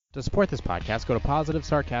To support this podcast, go to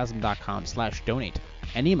positivesarcasm.com/donate.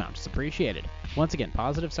 Any amount is appreciated. Once again,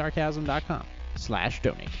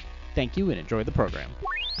 positivesarcasm.com/donate. Thank you and enjoy the program.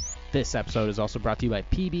 This episode is also brought to you by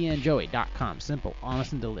pbandjoey.com. Simple,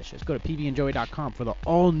 honest, and delicious. Go to pbandjoey.com for the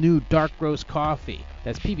all-new dark roast coffee.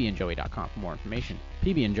 That's pbandjoey.com for more information.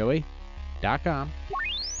 pbandjoey.com.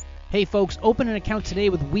 Hey folks, open an account today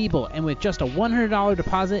with Webull, and with just a $100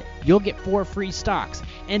 deposit, you'll get 4 free stocks.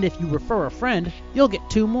 And if you refer a friend, you'll get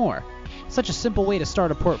 2 more. Such a simple way to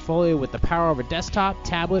start a portfolio with the power of a desktop,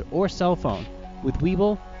 tablet, or cell phone. With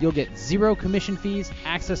Webull, you'll get 0 commission fees,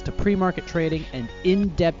 access to pre-market trading, and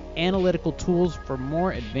in-depth analytical tools for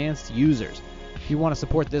more advanced users. If you want to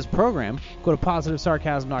support this program, go to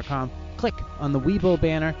positivesarcasm.com, click on the Webull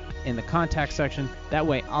banner in the contact section. That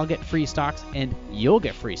way I'll get free stocks and you'll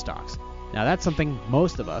get free stocks. Now that's something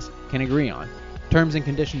most of us can agree on. Terms and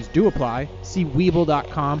conditions do apply. See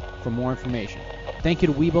Webull.com for more information. Thank you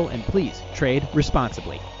to Webull, and please trade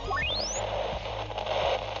responsibly.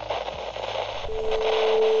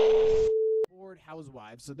 Bored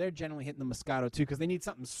housewives, so they're generally hitting the Moscato too because they need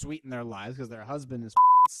something sweet in their lives because their husband is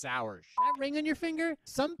sour. That ring on your finger?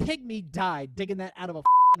 Some pygmy died digging that out of a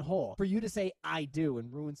hole for you to say I do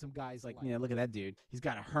and ruin some guy's like, look at that dude. He's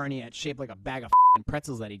got a hernia shaped like a bag of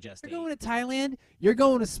pretzels that he just ate. You're going to Thailand, you're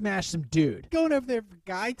going to smash some dude. Going over there for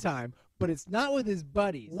guy time, but it's not with his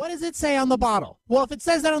buddies. What does it say on the bottle? Well, if it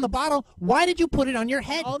says that on the bottle, why did you put it on your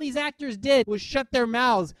head? All these actors did was shut their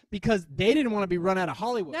mouths because they didn't want to be run out of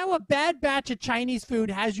Hollywood. Now a bad batch of Chinese food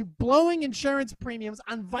has you blowing insurance premiums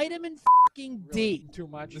on vitamin fucking D. Too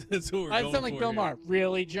much. That's what we're I going sound like for Bill here. Maher.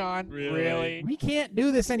 Really, John? Really? We can't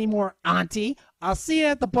do this anymore, Auntie. I'll see you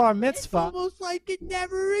at the bar mitzvah. It's almost like it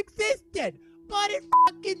never existed, but it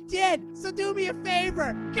fucking did. So do me a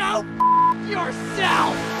favor. Go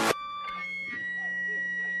yourself.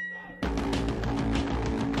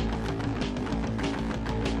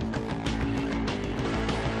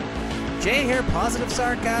 Jay here,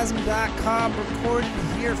 PositiveSarcasm.com, recorded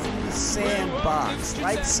here from the sandbox.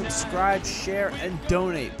 Like, subscribe, share, and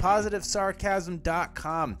donate.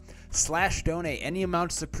 PositiveSarcasm.com/donate. Any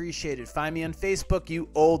amount is appreciated. Find me on Facebook, you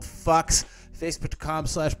old fucks.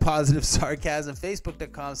 Facebook.com/PositiveSarcasm.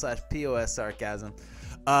 Facebook.com/POSSarcasm.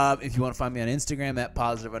 If you want to find me on Instagram at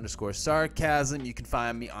 @positive_sarcasm, you can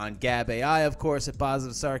find me on Gab AI, of course, at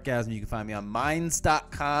Positive Sarcasm. You can find me on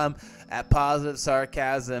Minds.com at Positive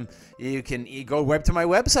Sarcasm. You can go web to my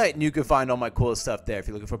website and you can find all my cool stuff there. If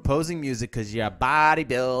you're looking for posing music because you're a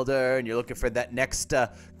bodybuilder and you're looking for that next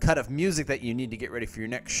cut of music that you need to get ready for your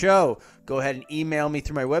next show, go ahead and email me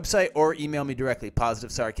through my website or email me directly,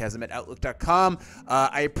 positivesarcasm@outlook.com.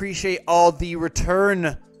 I appreciate all the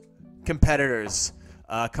return competitors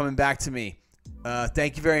coming back to me.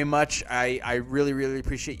 Thank you very much. I really, really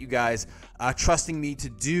appreciate you guys trusting me to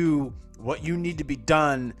do what you need to be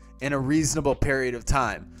done in a reasonable period of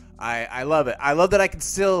time. I love it. I love that I can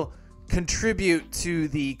still contribute to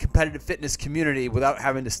the competitive fitness community without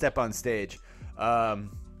having to step on stage.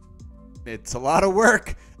 It's a lot of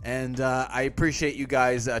work, and I appreciate you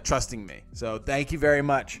guys trusting me. So thank you very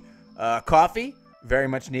much. Coffee, very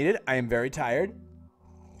much needed. I am very tired.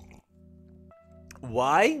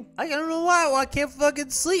 Why? I don't know why. Well, I can't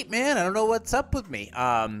fucking sleep, man. I don't know what's up with me.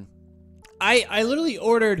 I literally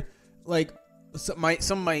ordered like some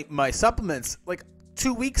of my supplements like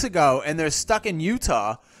 2 weeks ago, and they're stuck in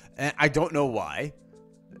Utah, and I don't know why.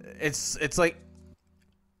 It's like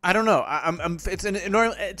I don't know.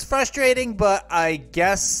 It's frustrating, but I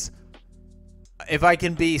guess if I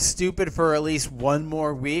can be stupid for at least one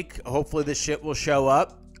more week, hopefully this shit will show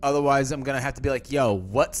up. Otherwise, I'm going to have to be like, yo,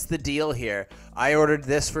 what's the deal here? I ordered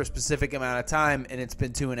this for a specific amount of time, and it's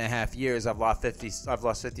been 2.5 years. I've lost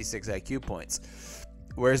 56 IQ points.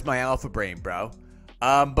 Where's my alpha brain, bro?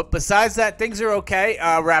 But besides that, things are okay.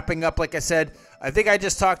 Wrapping up, like I said, I think I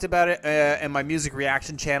just talked about it in my music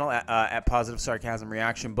reaction channel at Positive Sarcasm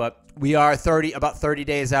Reaction. But we are about 30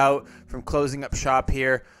 days out from closing up shop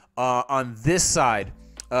here on this side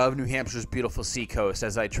of New Hampshire's beautiful seacoast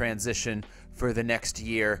as I transition for the next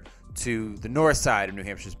year to the north side of New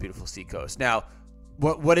Hampshire's beautiful seacoast. Now,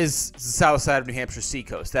 what is the south side of New Hampshire's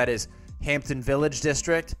seacoast? That is Hampton Village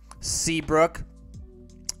District, Seabrook,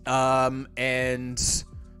 and in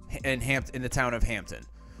the town of Hampton,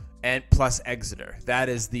 and plus Exeter. That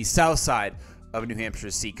is the south side of New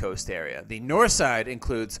Hampshire's seacoast area. The north side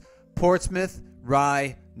includes Portsmouth,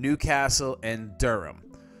 Rye, Newcastle, and Durham.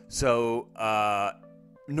 So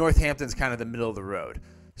Northampton's kind of the middle of the road.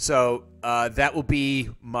 So that will be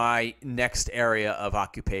my next area of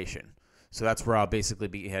occupation. So that's where I'll basically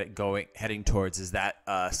be heading towards, is that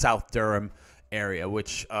South Durham area,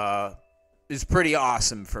 which is pretty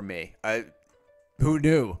awesome for me. Who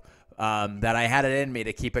knew that I had it in me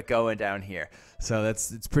to keep it going down here? So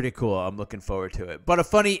it's pretty cool. I'm looking forward to it. But a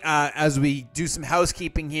funny, as we do some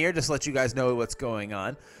housekeeping here, just to let you guys know what's going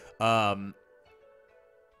on.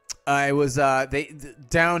 I was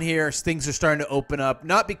down here. Things are starting to open up,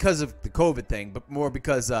 not because of the COVID thing, but more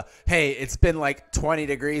because hey, it's been like 20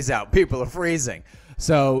 degrees out. People are freezing.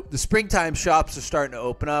 So the springtime shops are starting to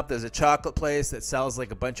open up. There's a chocolate place that sells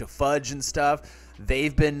like a bunch of fudge and stuff.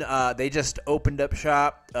 They've been they just opened up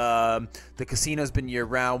shop. The casino's been year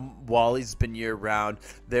round. Wally's been year round.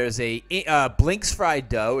 There's a Blink's fried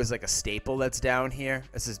dough is like a staple that's down here.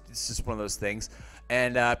 It's just one of those things.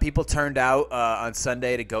 And people turned out on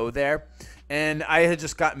Sunday to go there. And I had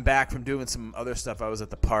just gotten back from doing some other stuff. I was at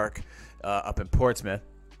the park up in Portsmouth.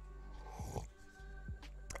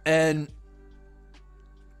 And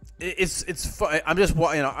it's fun. I'm just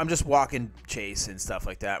walking Chase and stuff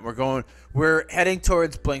like that. We're heading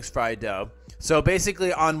towards Blink's fried dough. So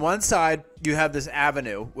basically on one side you have this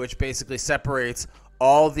avenue which basically separates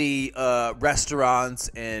all the restaurants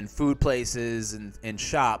and food places and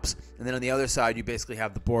shops, and then on the other side you basically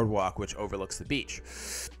have the boardwalk which overlooks the beach.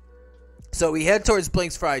 So we head towards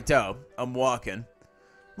Blink's fried dough. I'm walking.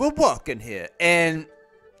 We're walking here, and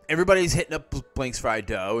everybody's hitting up Blink's fried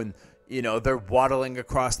dough, and you know they're waddling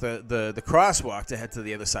across the crosswalk to head to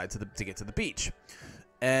the other side to get to the beach.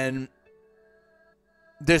 And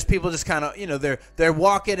there's people just kind of, you know, they're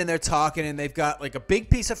walking and they're talking, and they've got like a big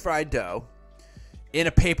piece of fried dough in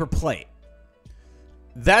a paper plate.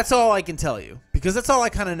 That's all I can tell you, because that's all I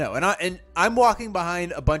kind of know. And I'm walking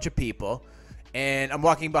behind a bunch of people, and I'm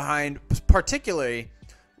walking behind particularly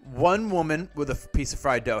one woman with a piece of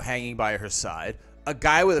fried dough hanging by her side, a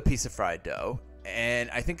guy with a piece of fried dough, and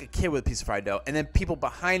I think a kid with a piece of fried dough, and then people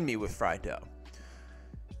behind me with fried dough.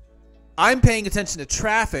 I'm paying attention to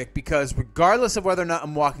traffic because regardless of whether or not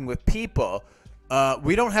I'm walking with people,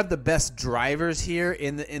 we don't have the best drivers here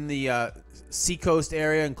in the Seacoast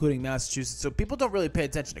area, including Massachusetts. So people don't really pay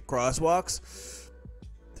attention to crosswalks.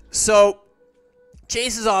 So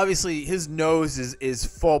Chase is obviously, his nose is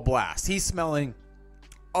full blast. He's smelling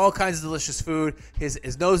all kinds of delicious food.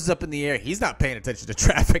 His nose is up in the air. He's not paying attention to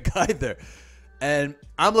traffic either. And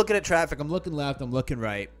I'm looking at traffic. I'm looking left. I'm looking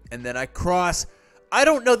right. And then I cross. I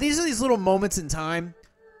don't know. These are these little moments in time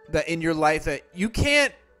that in your life that you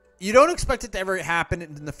don't expect it to ever happen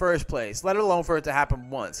in the first place, let alone for it to happen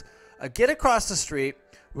once. I get across the street.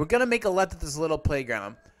 We're going to make a left at this little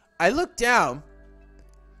playground. I look down.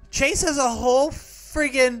 Chase has a whole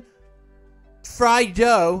friggin' fried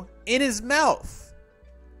dough in his mouth.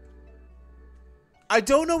 I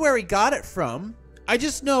don't know where he got it from. I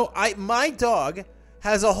just know my dog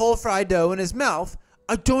has a whole fried dough in his mouth.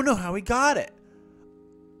 I don't know how he got it.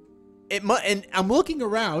 And I'm looking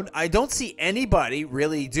around. I don't see anybody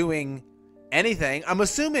really doing anything. I'm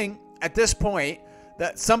assuming at this point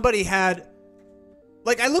that somebody had,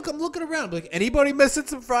 like, I'm looking around. Like, anybody missing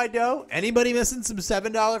some fried dough? Anybody missing some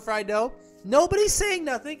 $7 fried dough? Nobody's saying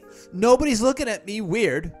nothing. Nobody's looking at me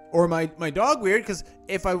weird or my dog weird, because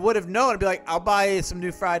if I would have known, I'd be like, I'll buy some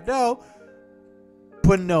new fried dough.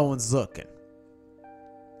 But no one's looking.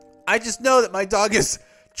 I just know that my dog is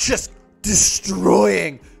just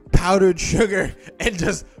destroying powdered sugar and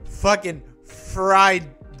just fucking fried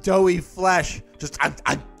doughy flesh. Just and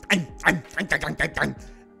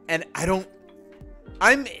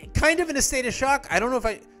I'm kind of in a state of shock. I don't know if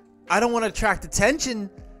I don't want to attract attention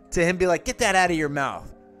to him. Be like, get that out of your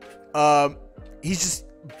mouth.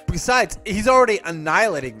 Besides, he's already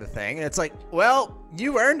annihilating the thing, and it's like, well,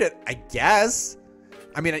 you earned it, I guess.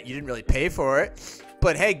 I mean, you didn't really pay for it,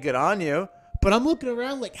 but hey, good on you. But I'm looking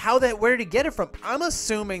around like, where did he get it from? I'm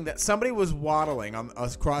assuming that somebody was waddling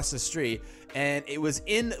across the street, and it was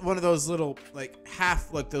in one of those little, like,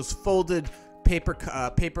 those folded paper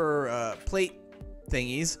plate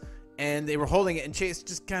thingies, and they were holding it, and Chase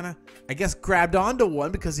just kind of, I guess, grabbed onto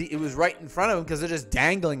one because it was right in front of him, because they're just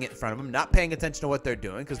dangling it in front of him, not paying attention to what they're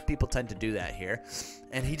doing, because people tend to do that here.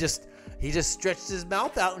 And he just stretched his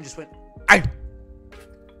mouth out and just went, "Ay!"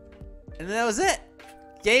 And that was it.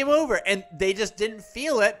 Game over. And they just didn't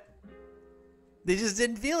feel it. They just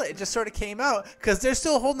didn't feel it. It just sort of came out because they're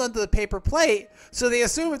still holding onto the paper plate. So they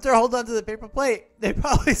assume if they're holding onto the paper plate, they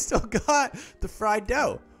probably still got the fried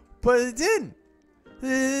dough. But it didn't.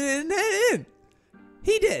 It didn't.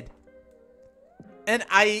 He did. And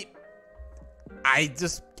I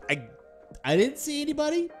didn't see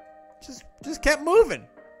anybody. Just kept moving.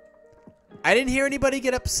 I didn't hear anybody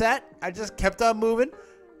get upset. I just kept on moving.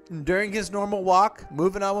 During his normal walk,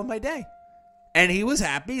 moving on with my day. And he was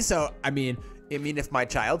happy, so I mean if my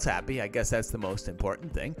child's happy, I guess that's the most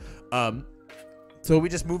important thing. So we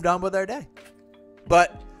just moved on with our day.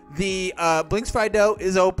 But the Blinks Fried Dough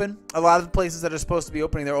is open. A lot of the places that are supposed to be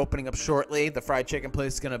opening, they're opening up shortly. The fried chicken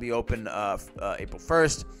place is going to be open April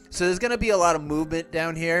 1st. So there's going to be a lot of movement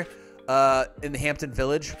down here in the Hampton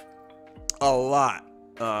Village. A lot.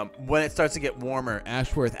 When it starts to get warmer,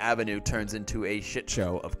 Ashworth Avenue turns into a shit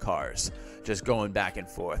show of cars just going back and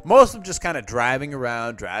forth. Most of them just kind of driving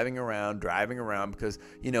around because,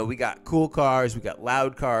 you know, we got cool cars, we got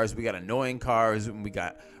loud cars, we got annoying cars, and we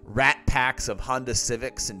got rat packs of Honda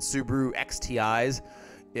Civics and Subaru XTIs.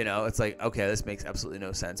 You know, it's like, okay, this makes absolutely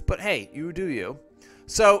no sense. But hey, you do you.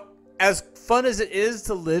 So as fun as it is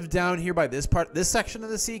to live down here by this section of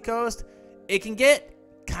the Seacoast, it can get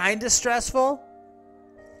kind of stressful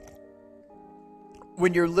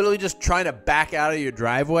when you're literally just trying to back out of your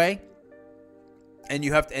driveway and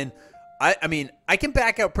you have to, and I mean, I can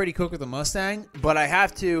back out pretty quick with a Mustang, but I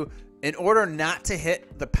have to, in order not to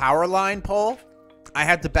hit the power line pole, I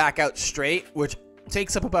have to back out straight, which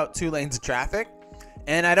takes up about 2 lanes of traffic.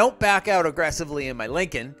 And I don't back out aggressively in my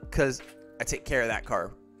Lincoln because I take care of that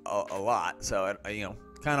car a lot. So I you know,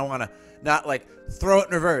 kind of want to not like throw it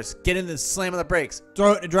in reverse, get in the slam of the brakes,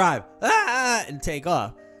 throw it in drive, and take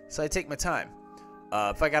off. So I take my time.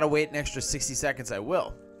 If I gotta wait an extra 60 seconds, I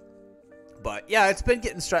will. But yeah, it's been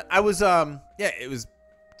getting stressed. I was it was.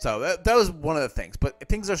 So that was one of the things. But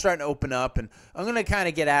things are starting to open up, and I'm gonna kind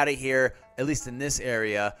of get out of here, at least in this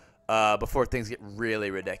area, before things get really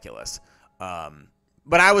ridiculous.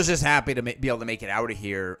 But I was just happy to be able to make it out of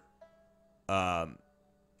here,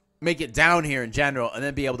 make it down here in general, and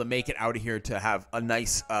then be able to make it out of here to have a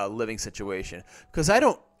nice living situation. Because I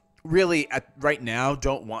don't really, right now,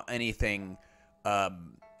 don't want anything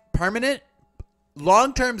permanent.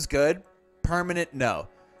 Long term's good. Permanent, no.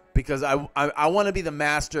 Because I want to be the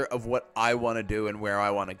master of what I want to do and where I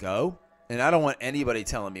want to go. And I don't want anybody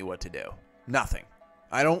telling me what to do. Nothing.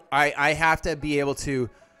 I have to be able to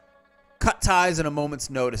cut ties in a moment's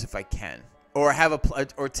notice if I can. Or have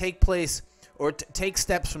take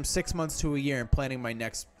steps from 6 months to a year in planning my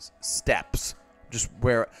next steps. Just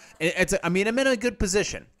where I'm in a good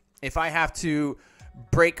position. If I have to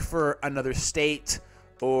break for another state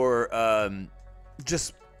or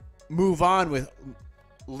just move on with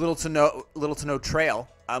little to no trail,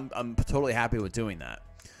 I'm totally happy with doing that.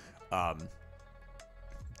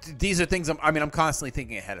 These are things I'm constantly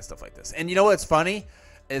thinking ahead of stuff like this. And you know what's funny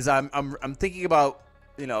is I'm thinking about,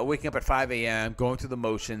 you know, waking up at 5 a.m., going through the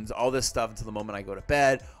motions, all this stuff until the moment I go to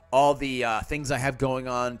bed, all the things I have going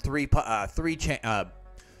on, three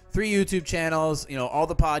YouTube channels, you know, all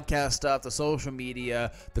the podcast stuff, the social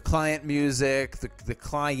media, the client music, the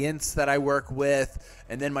clients that I work with,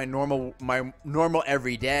 and then my normal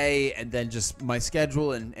everyday, and then just my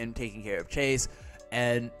schedule and taking care of Chase.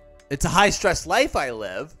 And it's a high stress life I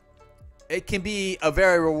live. It can be a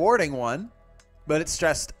very rewarding one, but it's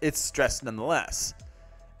stressed nonetheless.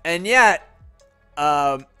 And yet,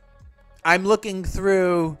 I'm looking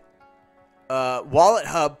through Wallet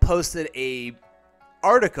Hub posted a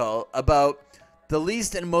article about the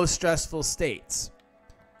least and most stressful states.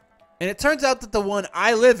 And it turns out that the one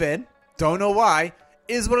I live in, don't know why,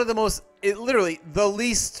 is one of the most, literally the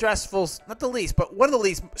least stressful, not the least, but one of the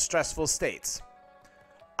least stressful states.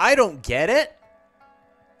 I don't get it,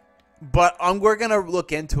 but we're going to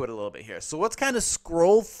look into it a little bit here. So let's kind of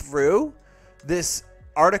scroll through this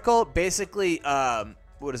article. Basically,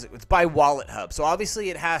 what is it? It's by Wallet Hub. So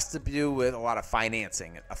obviously it has to do with a lot of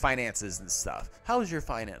finances and stuff. How's your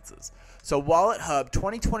finances? So Wallet Hub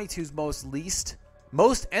 2022's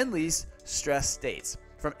most and least stressed states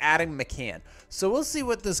from Adam McCann. So we'll see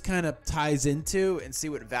what this kind of ties into and see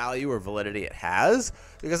what value or validity it has.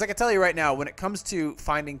 Because I can tell you right now, when it comes to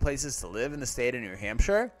finding places to live in the state of New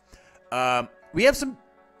Hampshire, we have some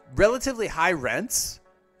relatively high rents,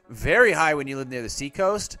 very high when you live near the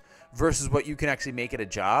seacoast, versus what you can actually make at a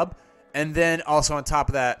job. And then also on top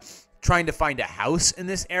of that, trying to find a house in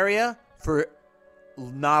this area for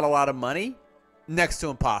not a lot of money, next to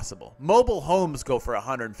impossible. Mobile homes go for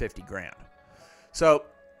 $150,000. So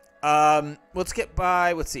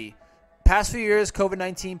let's see. Past few years,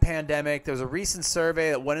 COVID-19 pandemic, there was a recent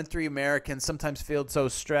survey that 1 in 3 Americans sometimes feel so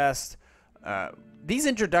stressed. These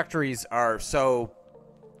introductories are so,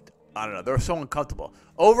 I don't know, they're so uncomfortable.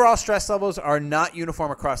 Overall stress levels are not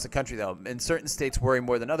uniform across the country, though. In certain states worry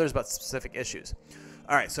more than others about specific issues.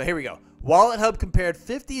 All right, so here we go. Wallet Hub compared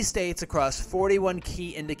 50 states across 41 key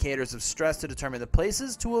indicators of stress to determine the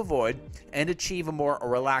places to avoid and achieve a more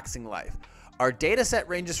relaxing life. Our data set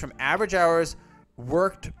ranges from average hours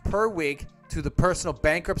worked per week to the personal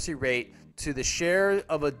bankruptcy rate to the share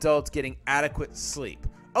of adults getting adequate sleep.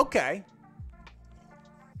 Okay.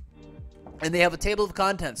 And they have a table of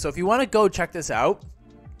contents. So if you want to go check this out,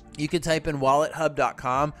 you can type in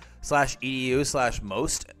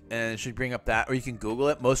wallethub.com/edu/most, and it should bring up that, or you can Google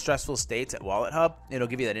it, most stressful states at WalletHub, and it'll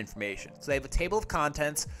give you that information. So they have a table of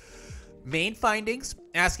contents, main findings,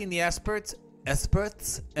 asking the experts,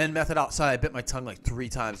 and methodology. Sorry, I bit my tongue like 3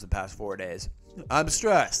 times the past 4 days. I'm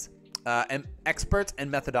stressed. And experts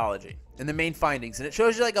and methodology, and the main findings. And it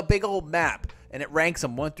shows you like a big old map, and it ranks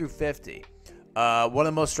them 1 through 50. One of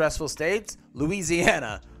the most stressful states,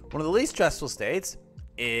 Louisiana. One of the least stressful states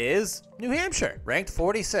is New Hampshire, ranked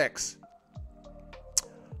 46.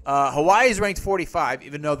 Hawaii is ranked 45,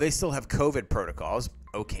 even though they still have COVID protocols.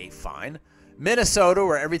 Okay, fine. Minnesota,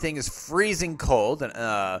 where everything is freezing cold,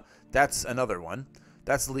 and that's another one.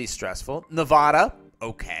 That's the least stressful. Nevada,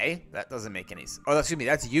 okay, that doesn't make any sense. Oh, excuse me,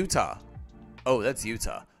 that's Utah. Oh, that's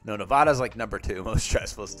Utah. No, Nevada's like number 2 most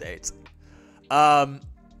stressful states. All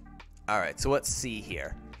right, so let's see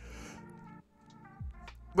here.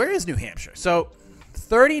 Where is New Hampshire? So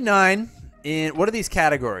 39 in, what are these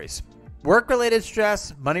categories? Work-related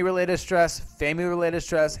stress, money-related stress, family-related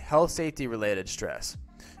stress, health safety-related stress.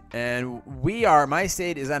 And my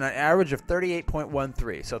state is on an average of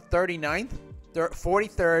 38.13. So 39th,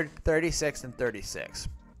 43rd, 36th, and 36th.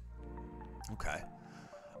 Okay.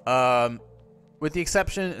 With the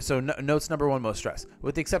exception, so notes number 1, most stress.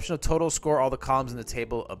 With the exception of total score, all the columns in the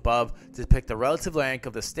table above depict the relative rank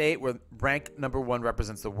of the state, where rank number 1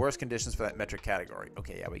 represents the worst conditions for that metric category.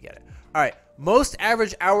 Okay, yeah, we get it. All right, most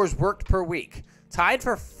average hours worked per week. Tied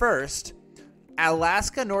for first,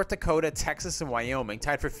 Alaska, North Dakota, Texas, and Wyoming.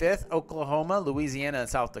 Tied for 5th, Oklahoma, Louisiana, and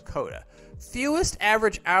South Dakota. Fewest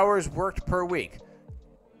average hours worked per week.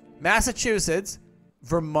 Massachusetts,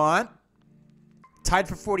 Vermont, tied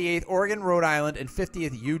for 48th, Oregon, Rhode Island, and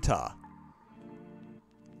 50th, Utah.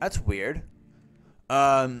 That's weird.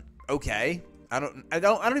 Okay. I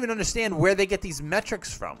don't even understand where they get these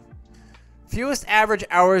metrics from. Fewest average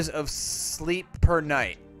hours of sleep per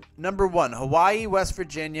night. Number 1, Hawaii, West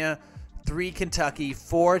Virginia, 3, Kentucky,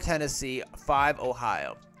 4, Tennessee, 5,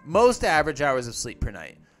 Ohio. Most average hours of sleep per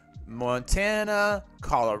night. Montana,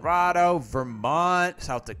 Colorado, Vermont,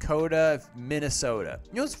 South Dakota, Minnesota.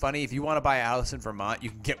 You know what's funny? If you want to buy a house in Vermont, you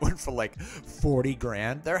can get one for like 40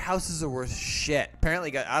 grand. Their houses are worth shit.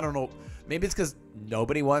 Apparently, I don't know. Maybe it's because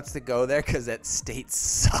nobody wants to go there because that state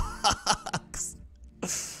sucks.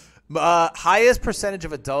 Highest percentage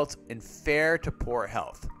of adults in fair to poor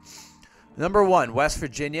health. Number 1, West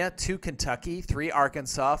Virginia, 2, Kentucky, 3,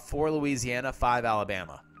 Arkansas, 4, Louisiana, 5,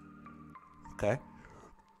 Alabama. Okay.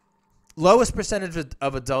 Lowest percentage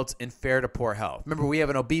of adults in fair to poor health. Remember, we have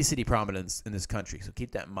an obesity prominence in this country, so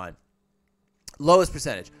keep that in mind. Lowest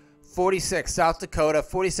percentage, 46, South Dakota,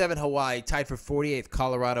 47, Hawaii, tied for 48th,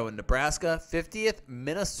 Colorado and Nebraska, 50th,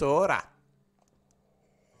 Minnesota.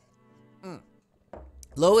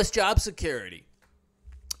 Lowest job security,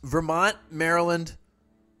 Vermont, Maryland,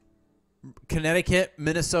 Connecticut,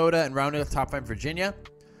 Minnesota, and rounding off top 5, Virginia.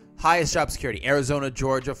 Highest job security, Arizona,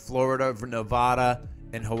 Georgia, Florida, Nevada,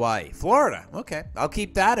 and Hawaii. Florida. Okay. I'll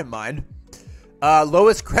keep that in mind.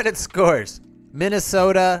 Lowest credit scores.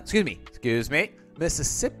 Mississippi,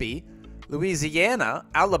 Louisiana,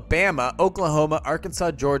 Alabama, Oklahoma,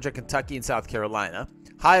 Arkansas, Georgia, Kentucky, and South Carolina.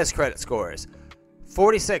 Highest credit scores.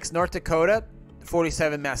 46, North Dakota,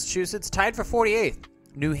 47, Massachusetts, tied for 48th,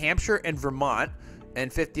 New Hampshire and Vermont,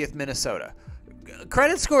 and 50th, Minnesota.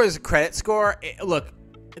 Credit score is a credit score. Look,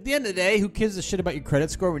 at the end of the day, who gives a shit about your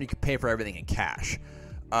credit score when you can pay for everything in cash?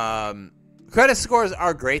 Credit scores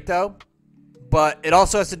are great, though, but it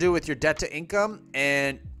also has to do with your debt to income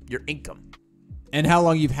and your income and how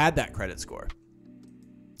long you've had that credit score.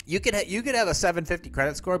 You could have a 750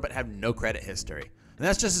 credit score but have no credit history, and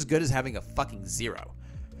that's just as good as having a fucking 0.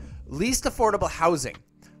 Least affordable housing.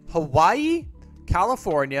 Hawaii,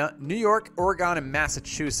 California, New York, Oregon, and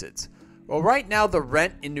Massachusetts. Well, right now the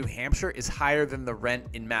rent in New Hampshire is higher than the rent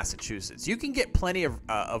in Massachusetts. You can get plenty of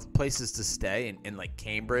places to stay in like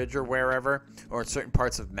Cambridge or wherever, or in certain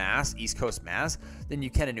parts of Mass, East Coast Mass, than you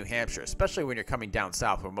can in New Hampshire, especially when you're coming down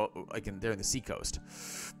south, they're in the seacoast.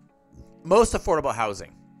 Most affordable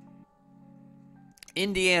housing.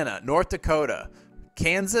 Indiana, North Dakota,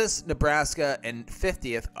 Kansas, Nebraska, and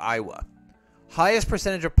 50th, Iowa. Highest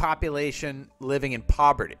percentage of population living in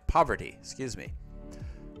poverty.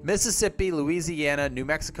 Mississippi, Louisiana, New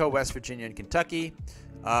Mexico, West Virginia, and Kentucky.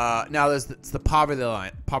 Now it's the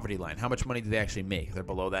poverty line. How much money do they actually make? If they're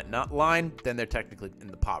below that line, then they're technically in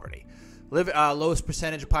the poverty. Lowest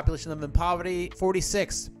percentage of population living in poverty,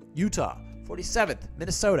 46, Utah. 47th,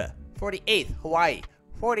 Minnesota. 48th, Hawaii.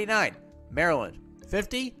 49, Maryland.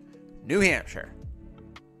 50, New Hampshire.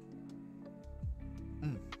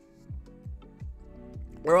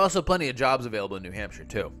 There are also plenty of jobs available in New Hampshire,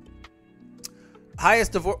 too.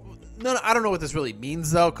 Highest divorce... No, I don't know what this really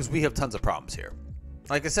means, though, because we have tons of problems here.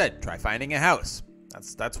 Like I said, try finding a house.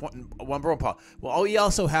 That's one problem. Well, we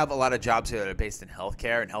also have a lot of jobs here that are based in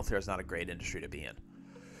healthcare, and healthcare is not a great industry to be in.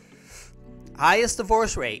 Highest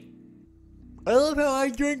divorce rate. I love how I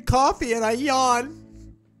drink coffee and I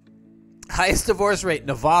yawn. Highest divorce rate,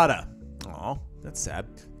 Nevada. Oh, that's sad.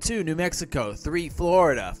 2, New Mexico. 3,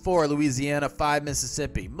 Florida. 4, Louisiana. 5,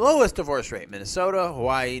 Mississippi. Lowest divorce rate, Minnesota,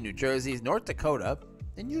 Hawaii, New Jersey, North Dakota,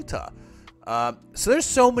 and Utah. So there's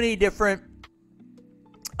so many different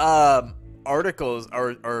articles,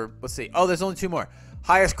 or let's see. Oh, there's only 2 more.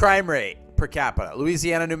 Highest crime rate per capita,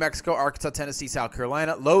 Louisiana, New Mexico, Arkansas, Tennessee, South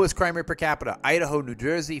Carolina. Lowest crime rate per capita, Idaho, New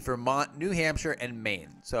Jersey, Vermont, New Hampshire, and Maine.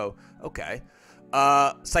 So, okay.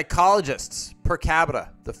 Psychologists per capita,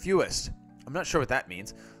 the fewest. I'm not sure what that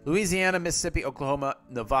means. Louisiana, Mississippi, Oklahoma,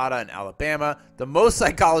 Nevada, and Alabama. The most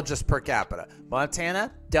psychologists per capita,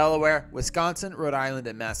 Montana, Delaware, Wisconsin, Rhode Island,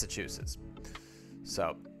 and Massachusetts.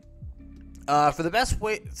 So, for the best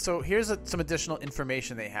way, so here's some additional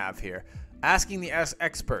information they have here. Asking the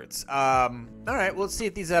experts. All right, well, let's see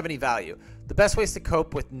if these have any value. The best ways to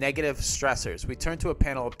cope with negative stressors. We turn to a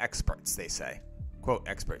panel of experts, they say. Quote,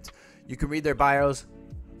 experts. You can read their bios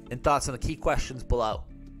and thoughts on the key questions below.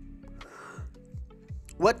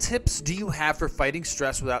 What tips do you have for fighting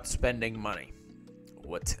stress without spending money?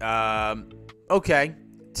 Okay.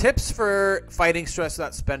 Tips for fighting stress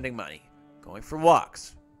without spending money. Going for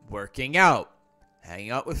walks. Working out.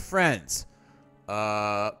 Hanging out with friends.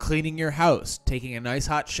 Cleaning your house. Taking a nice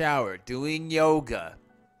hot shower. Doing yoga.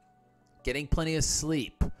 Getting plenty of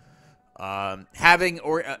sleep.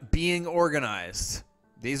 Being organized.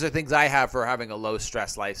 These are things I have for having a low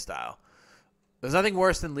stress lifestyle. There's nothing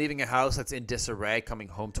worse than leaving a house that's in disarray, coming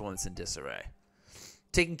home to one that's in disarray.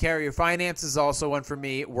 Taking care of your finances is also one for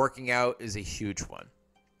me. Working out is a huge one.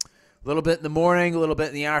 A little bit in the morning, a little bit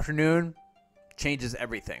in the afternoon, changes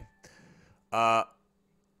everything.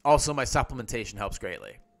 Also, my supplementation helps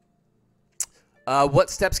greatly. What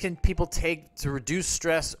steps can people take to reduce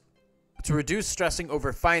stress, stressing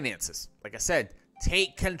over finances? Like I said,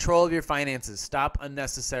 take control of your finances. Stop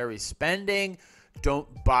unnecessary spending. Don't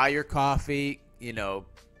buy your coffee.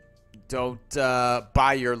 Don't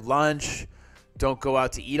buy your lunch. Don't go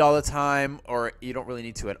out to eat all the time, or you don't really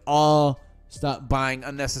need to at all. Stop buying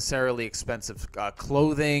unnecessarily expensive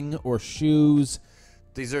clothing or shoes.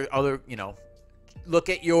 These are other, look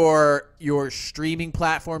at your streaming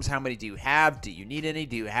platforms. How many do you have? Do you need any?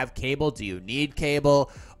 Do you have cable? Do you need cable?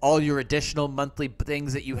 All your additional monthly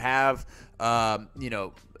things that you have,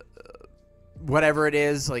 whatever it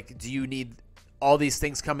is, like, do you need all these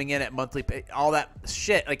things coming in at monthly pay, all that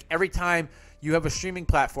shit? Like, every time you have a streaming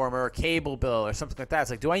platform or a cable bill or something like that, it's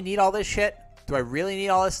like, do I need all this shit? Do I really need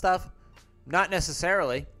all this stuff? Not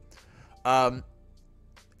necessarily. And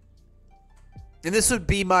this would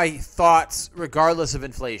be my thoughts regardless of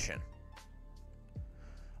inflation.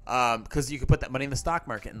 Because you could put that money in the stock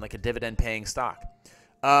market in like a dividend-paying stock.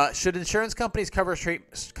 Should insurance companies cover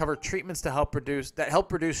treatments to help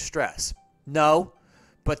reduce stress? No,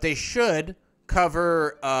 but they should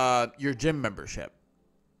cover your gym membership.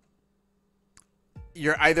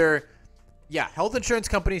 Health insurance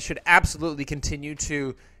companies should absolutely continue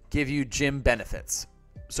to give you gym benefits.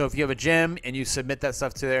 So if you have a gym and you submit that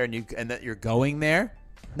stuff to there and that you're going there,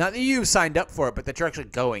 not that you signed up for it, but that you're actually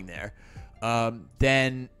going there,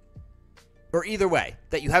 then, or either way,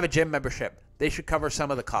 that you have a gym membership, they should cover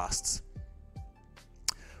some of the costs.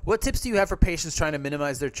 What tips do you have for patients trying to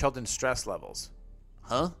minimize their children's stress levels?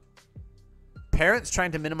 Parents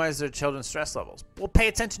trying to minimize their children's stress levels. Well, pay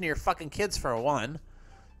attention to your fucking kids for one.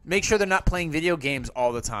 Make sure they're not playing video games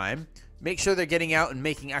all the time. Make sure they're getting out and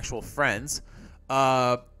making actual friends.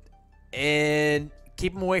 And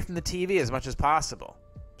keep them away from the TV as much as possible.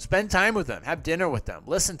 Spend time with them. Have dinner with them.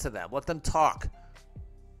 Listen to them. Let them talk.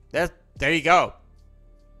 There you go.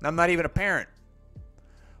 I'm not even a parent.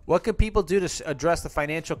 What can people do to address the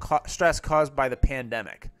financial stress caused by the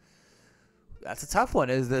pandemic? That's a tough one.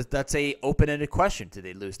 That's a open-ended question. Did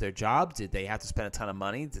they lose their job? Did they have to spend a ton of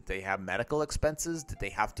money? Did they have medical expenses? Did they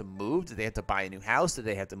have to move? Did they have to buy a new house? Did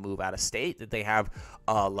they have to move out of state? Did they have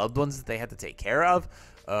loved ones that they had to take care of?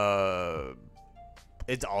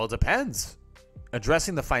 It all depends.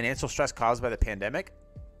 Addressing the financial stress caused by the pandemic.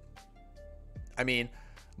 I mean,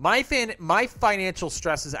 my financial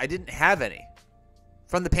stresses, I didn't have any.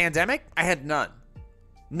 From the pandemic, I had none.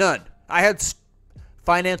 None. I had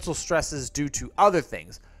financial stresses due to other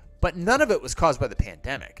things, but none of it was caused by the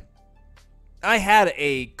pandemic. I had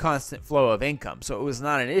a constant flow of income, so it was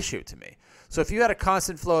not an issue to me. So if you had a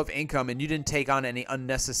constant flow of income and you didn't take on any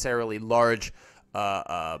unnecessarily large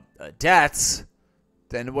debts,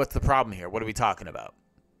 then what's the problem here? What are we talking about?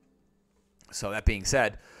 So that being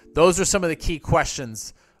said, those are some of the key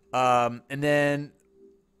questions. And then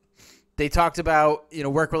they talked about,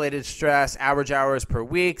 work-related stress, average hours per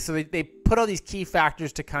week. So they put all these key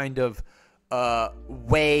factors to kind of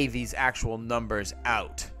weigh these actual numbers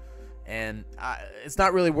out. And it's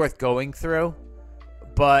not really worth going through.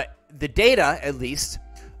 But the data, at least,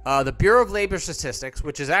 the Bureau of Labor Statistics,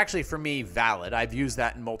 which is actually, for me, valid. I've used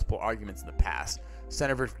that in multiple arguments in the past.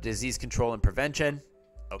 Center for Disease Control and Prevention.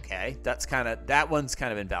 Okay, that one's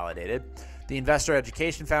kind of invalidated. The Investor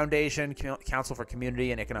Education Foundation, Council for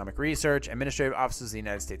Community and Economic Research, Administrative Offices of the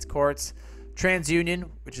United States Courts, TransUnion,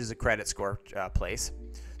 which is a credit score place,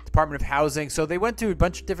 Department of Housing. So they went to a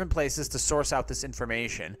bunch of different places to source out this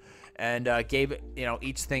information and gave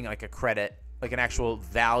each thing like a credit, like an actual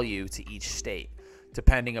value to each state,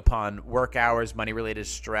 depending upon work hours, money-related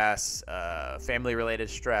stress, family-related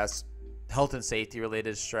stress, health and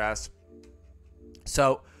safety-related stress.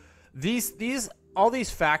 So all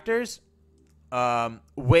these factors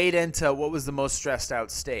weighed into what was the most stressed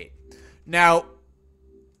out state. Now,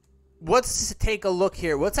 let's take a look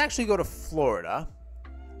here. Let's actually go to Florida.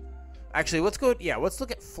 Actually, let's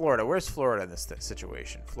look at Florida. Where's Florida in this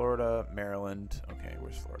situation? Florida, Maryland. Okay,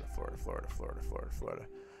 where's Florida? Florida.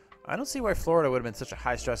 I don't see why Florida would have been such a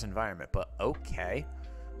high stress environment, but okay.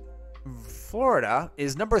 Florida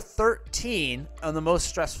is number 13 on the most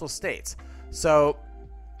stressful states. So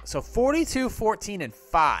 42, 14, and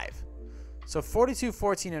 5. So 42,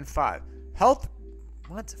 14, and 5. Health,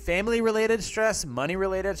 family-related stress,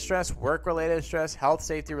 money-related stress, work-related stress, health,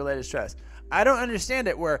 safety-related stress. I don't understand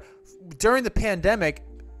it where during the pandemic,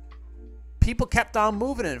 people kept on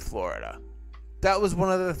moving in Florida. That was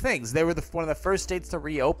one of the things. They were one of the first states to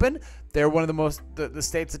reopen. They're one of the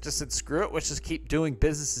states that just said, screw it, let's just keep doing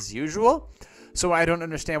business as usual. So I don't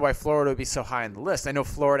understand why Florida would be so high on the list. I know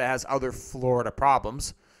Florida has other Florida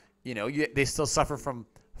problems. They still suffer from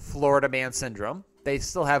Florida man syndrome. They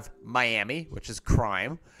still have Miami, which is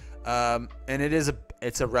crime. And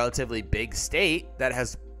it's a relatively big state that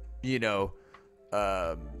has,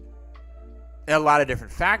 a lot of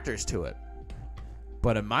different factors to it.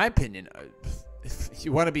 But in my opinion, if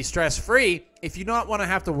you want to be stress-free, if you don't want to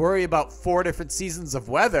have to worry about 4 different seasons of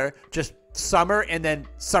weather, just summer and then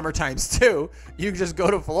summer times 2, you can just go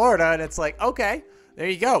to Florida and it's like, okay, there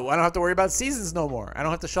you go. I don't have to worry about seasons no more. I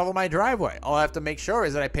don't have to shovel my driveway. All I have to make sure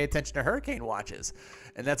is that I pay attention to hurricane watches,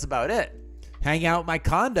 and that's about it. Hang out in my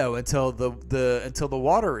condo until the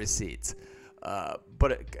water recedes.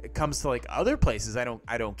 But it comes to like other places, I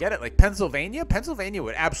don't get it. Like Pennsylvania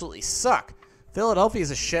would absolutely suck. Philadelphia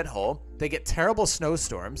is a shithole. They get terrible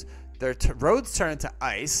snowstorms. Their roads turn into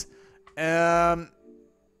ice.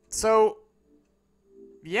 So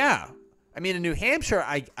yeah, I mean in New Hampshire,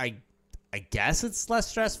 I guess it's less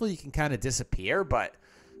stressful. You can kind of disappear, but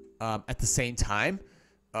at the same time,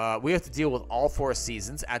 we have to deal with all 4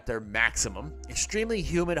 seasons at their maximum. Extremely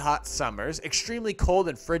humid, hot summers. Extremely cold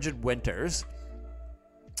and frigid winters.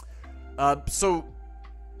 So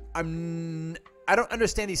I don't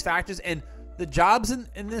understand these factors. And the jobs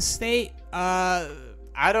in this state,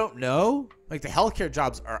 I don't know. Like the healthcare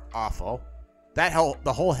jobs are awful. The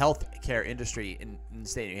whole healthcare industry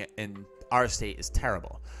in our state is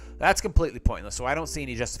terrible. That's completely pointless, so I don't see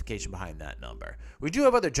any justification behind that number. We do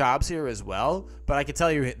have other jobs here as well, but I can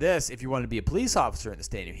tell you this, if you want to be a police officer in the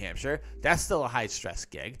state of New Hampshire, that's still a high-stress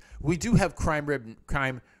gig. We do have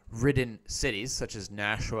crime-ridden cities, such as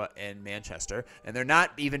Nashua and Manchester, and they're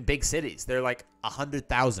not even big cities. They're like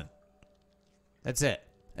 100,000. That's it.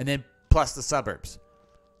 And then plus the suburbs.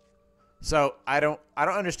 So I don't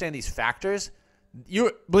understand these factors.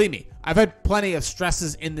 Believe me, I've had plenty of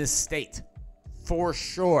stresses in this state. For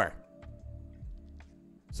sure.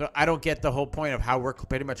 So I don't get the whole point of how we're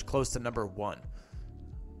pretty much close to number 1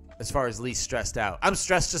 as far as least stressed out. I'm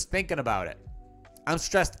stressed just thinking about it. I'm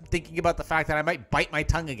stressed thinking about the fact that I might bite my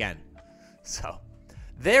tongue again. So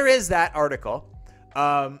there is that article.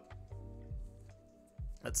 Let's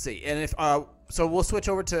see. And so we'll switch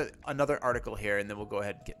over to another article here, and then we'll go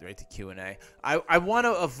ahead and get right to Q&A. I want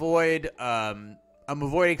to avoid I'm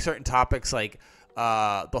avoiding certain topics like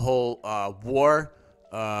the whole war,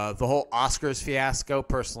 the whole Oscars fiasco.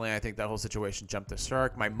 Personally, I think that whole situation jumped the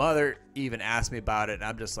shark. My mother even asked me about it, and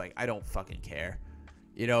I'm just like, I don't fucking care.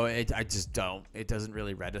 I just don't. It doesn't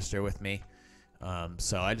really register with me.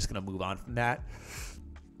 So I'm just going to move on from that.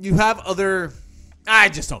 You have other... I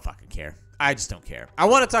just don't fucking care. I just don't care. I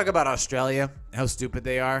want to talk about Australia, how stupid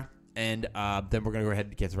they are, and then we're going to go ahead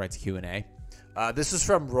and get right to Q&A. This is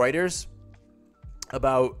from Reuters.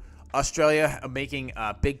 about Australia making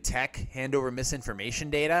big tech hand over misinformation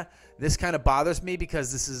data. This kind of bothers me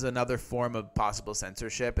because this is another form of possible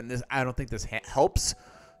censorship, and I don't think this helps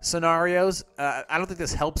scenarios. I don't think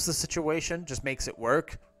this helps the situation, just makes it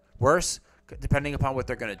worse, depending upon what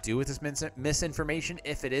they're going to do with this misinformation.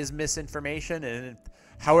 If it is misinformation, and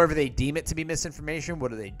however they deem it to be misinformation,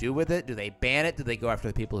 what do they do with it? Do they ban it? Do they go after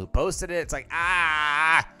the people who posted it? It's like,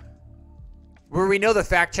 where we know the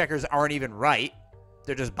fact checkers aren't even right.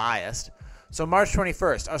 They're just biased. So March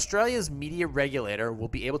 21st, Australia's media regulator will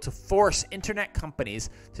be able to force internet companies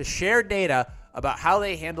to share data about how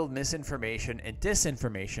they handled misinformation and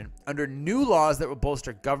disinformation under new laws that will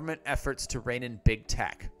bolster government efforts to rein in big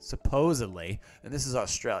tech, supposedly. And this is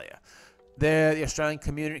Australia. The Australian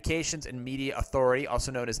Communications and Media Authority,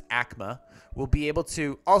 also known as ACMA, will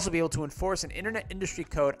also be able to enforce an internet industry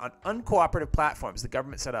code on uncooperative platforms, the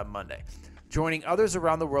government said on Monday, joining others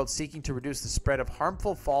around the world seeking to reduce the spread of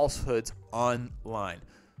harmful falsehoods online.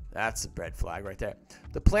 That's a red flag right there.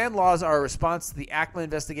 The planned laws are a response to the ACMA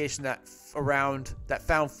investigation that found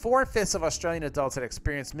 4/5 of Australian adults had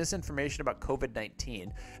experienced misinformation about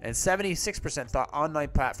COVID-19, and 76% thought online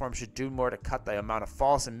platforms should do more to cut the amount of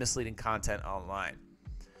false and misleading content online.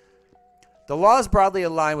 The laws broadly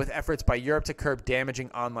align with efforts by Europe to curb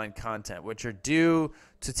damaging online content, which are due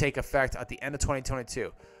to take effect at the end of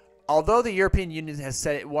 2022. Although the European Union has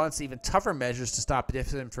said it wants even tougher measures to stop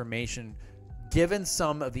disinformation, given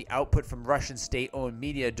some of the output from Russian state-owned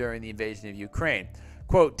media during the invasion of Ukraine.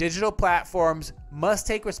 Quote, digital platforms must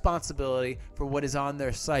take responsibility for what is on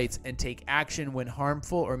their sites and take action when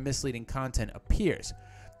harmful or misleading content appears.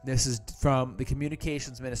 This is from the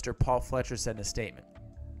communications minister, Paul Fletcher, said in a statement.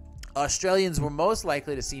 Australians were most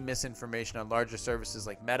likely to see misinformation on larger services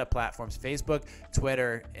like Meta platforms, Facebook,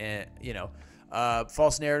 Twitter, and,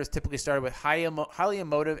 false narratives typically started with highly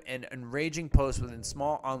emotive and enraging posts within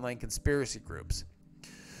small online conspiracy groups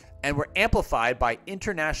and were amplified by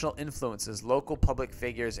international influences, local public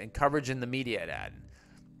figures, and coverage in the media, it added.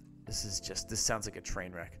 This sounds like a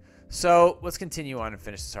train wreck. So let's continue on and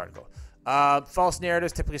finish this article. False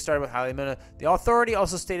narratives typically started with highly emotive. The authority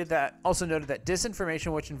also noted that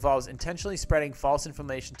disinformation, which involves intentionally spreading false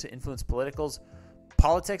information to influence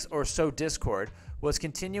politics or sow discord, was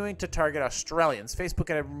continuing to target Australians. Facebook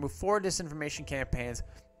had removed 4 disinformation campaigns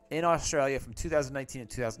in Australia from 2019 and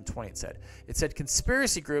 2020, it said. It said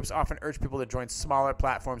conspiracy groups often urge people to join smaller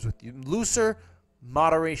platforms with looser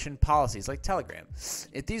moderation policies like Telegram.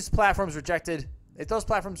 If those platforms rejected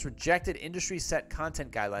industry-set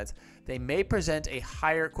content guidelines, they may present a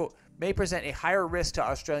higher risk to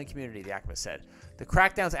Australian community, the ACMA said. The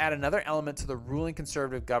crackdowns add another element to the ruling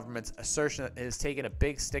Conservative government's assertion that it has taken a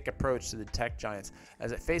big stick approach to the tech giants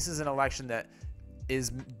as it faces an election that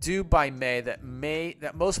is due by May that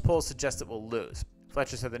most polls suggest it will lose.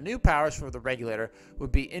 Fletcher said the new powers for the regulator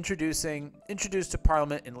would be introduced to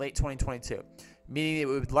Parliament in late 2022, meaning it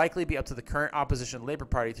would likely be up to the current opposition Labour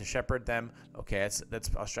Party to shepherd them. Okay,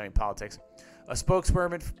 that's Australian politics. A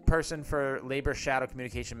spokesperson for Labour Shadow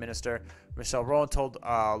Communication Minister Michelle Rowland told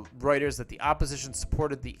Reuters that the opposition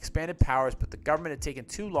supported the expanded powers, but the government had taken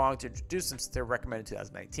too long to introduce them since they were recommended in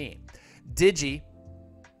 2019.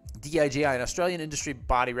 DIGI, an Australian industry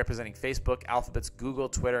body representing Facebook, Alphabet's Google,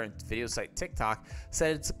 Twitter, and video site TikTok,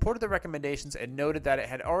 said it supported the recommendations and noted that it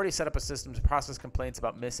had already set up a system to process complaints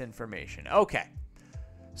about misinformation. Okay,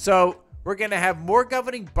 so we're going to have more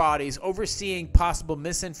governing bodies overseeing possible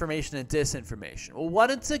misinformation and disinformation. Well,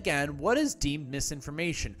 once again, what is deemed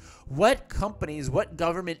misinformation? What companies, what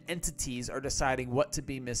government entities are deciding what to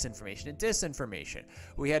be misinformation and disinformation?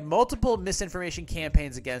 We had multiple misinformation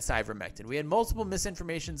campaigns against ivermectin. We had multiple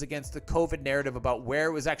misinformations against the COVID narrative about where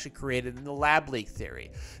it was actually created in the lab leak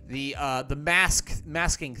theory, the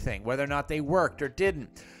masking thing, whether or not they worked or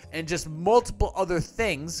didn't, and just multiple other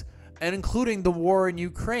things, and including the war in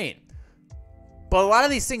Ukraine. But a lot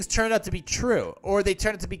of these things turned out to be true, or they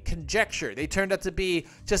turned out to be conjecture. They turned out to be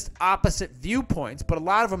just opposite viewpoints, but a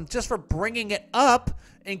lot of them, just for bringing it up,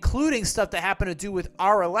 including stuff that happened to do with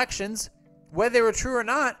our elections, whether they were true or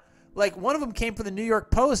not, like one of them came from the New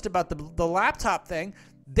York Post about the laptop thing.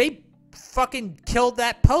 They fucking killed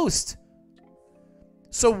that post.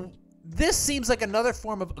 So this seems like another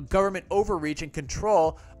form of government overreach and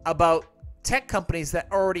control about tech companies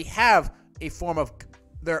that already have a form of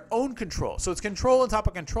their own control. So it's control on top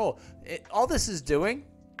of control. All this is doing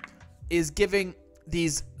is giving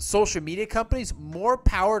these social media companies more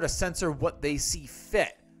power to censor what they see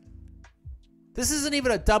fit. This isn't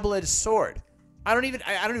even a double-edged sword. I don't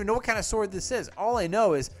even know what kind of sword this is. All I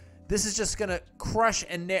know is this is just going to crush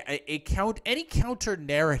any counter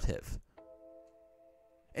narrative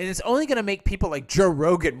And it's only going to make people like Joe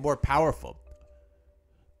Rogan more powerful.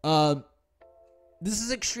 This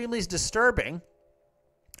is extremely disturbing.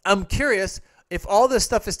 I'm curious if all this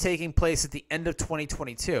stuff is taking place at the end of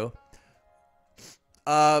 2022.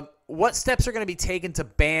 What steps are going to be taken to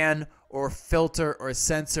ban or filter or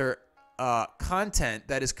censor content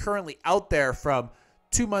that is currently out there from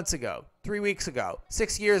 2 months ago, 3 weeks ago,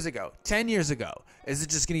 6 years ago, 10 years ago? Is it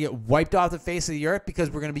just going to get wiped off the face of the earth because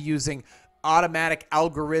we're going to be using automatic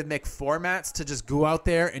algorithmic formats to just go out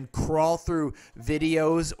there and crawl through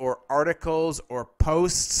videos or articles or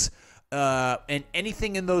posts and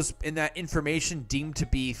anything in that information deemed to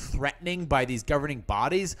be threatening by these governing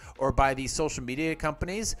bodies or by these social media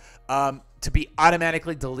companies to be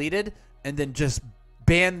automatically deleted, and then just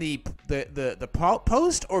ban the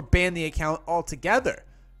post or ban the account altogether?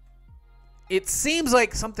 It seems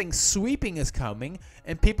like something sweeping is coming,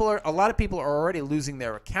 and a lot of people are already losing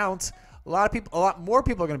their accounts. A lot more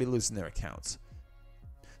people are going to be losing their accounts.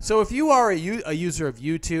 So if you are a user of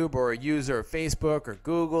YouTube or a user of Facebook or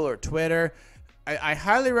Google or Twitter, I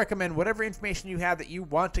highly recommend whatever information you have that you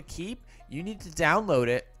want to keep, you need to download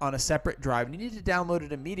it on a separate drive. And you need to download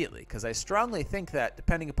it immediately, because I strongly think that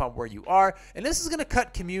depending upon where you are, and this is going to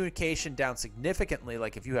cut communication down significantly,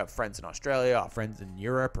 like if you have friends in Australia or friends in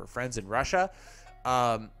Europe or friends in Russia,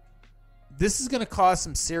 this is going to cause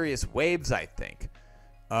some serious waves, I think.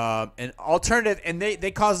 And alternative, and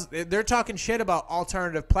they're talking shit about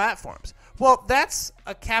alternative platforms. Well, that's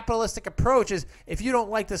a capitalistic approach. Is if you don't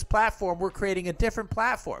like this platform, we're creating a different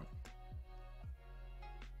platform.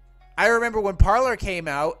 I remember when Parler came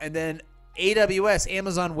out, and then AWS,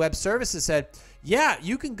 Amazon Web Services, said, yeah,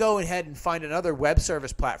 you can go ahead and find another web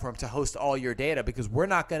service platform to host all your data because we're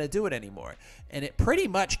not going to do it anymore. And it pretty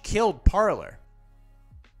much killed Parler.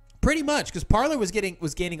 Pretty much, because Parler was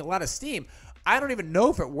gaining a lot of steam. I don't even know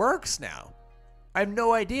if it works now. I have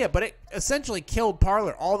no idea, but it essentially killed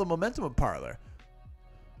Parler, all the momentum of Parler.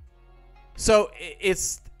 So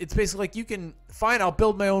it's basically like, you can, fine, I'll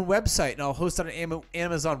build my own website and I'll host it on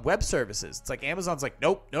Amazon Web Services. It's like Amazon's like,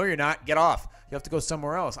 nope, no, you're not. Get off. You have to go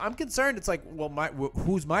somewhere else. I'm concerned. It's like, well,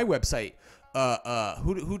 who's my website?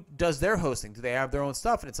 Who does their hosting? Do they have their own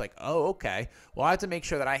stuff? And it's like, oh, okay. Well, I have to make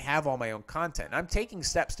sure that I have all my own content. I'm taking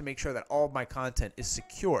steps to make sure that all of my content is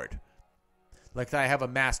secured. Like that I have a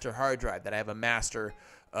master hard drive, that I have a master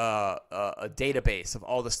a database of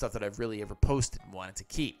all the stuff that I've really ever posted and wanted to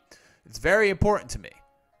keep. It's very important to me.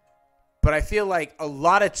 But I feel like a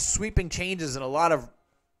lot of sweeping changes and a lot of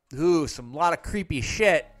creepy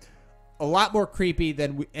shit, a lot more creepy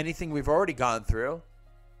than anything we've already gone through,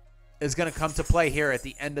 is going to come to play here at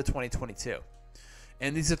the end of 2022.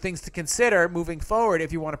 And these are things to consider moving forward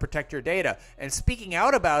if you want to protect your data. And speaking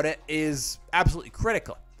out about it is absolutely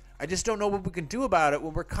critical. I just don't know what we can do about it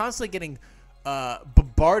when we're constantly getting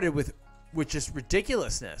bombarded with just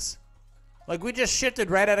ridiculousness. Like, we just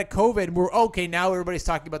shifted right out of COVID, and we're okay, now everybody's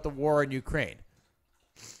talking about the war in Ukraine.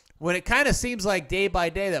 When it kind of seems like day by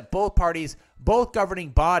day that both parties, both governing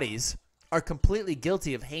bodies, are completely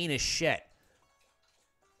guilty of heinous shit.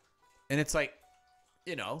 And it's like,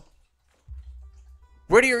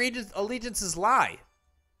 where do your allegiances lie?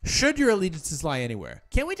 Should your allegiances lie anywhere?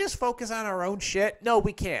 Can't we just focus on our own shit? No,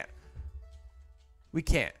 we can't. We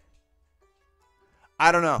can't.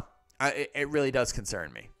 I don't know. It really does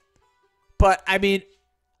concern me. But, I mean,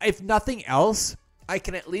 if nothing else, I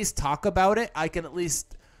can at least talk about it. I can at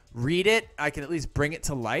least read it. I can at least bring it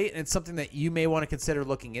to light. And it's something that you may want to consider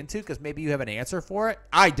looking into, because maybe you have an answer for it.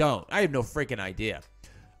 I don't. I have no freaking idea.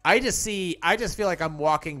 I just feel like I'm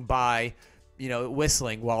walking by,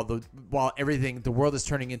 whistling while the world is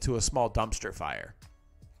turning into a small dumpster fire.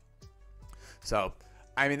 So,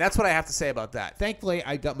 I mean, that's what I have to say about that. Thankfully,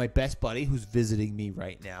 I got my best buddy who's visiting me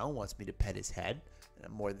right now, wants me to pet his head, and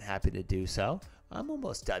I'm more than happy to do so. I'm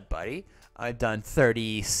almost done, buddy. I've done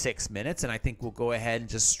 36 minutes, and I think we'll go ahead and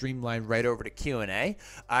just streamline right over to Q&A.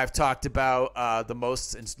 I've talked about the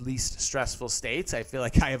most and least stressful states. I feel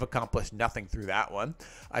like I have accomplished nothing through that one.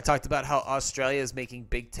 I talked about how Australia is making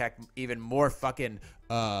big tech even more fucking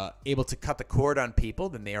able to cut the cord on people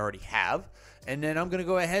than they already have. And then I'm going to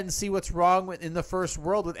go ahead and see what's wrong in the first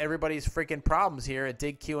world with everybody's freaking problems here at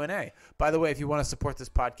Dig Q&A. By the way, if you want to support this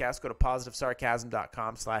podcast, go to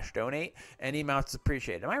positivesarcasm.com/donate. Any amount is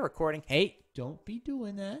appreciated. Am I recording? Hey, don't be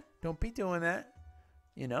doing that. Don't be doing that.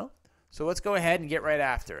 So let's go ahead and get right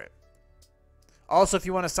after it. Also, if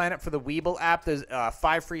you want to sign up for the Webull app, there's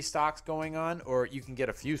 5 free stocks going on, or you can get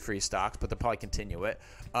a few free stocks, but they'll probably continue it.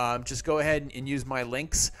 Just go ahead and use my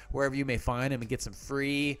links wherever you may find them and get some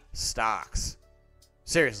free stocks.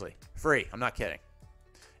 Seriously, free. I'm not kidding.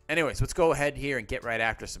 Anyways, let's go ahead here and get right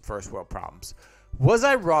after some first world problems. Was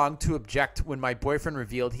I wrong to object when my boyfriend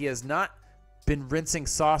revealed he has not been rinsing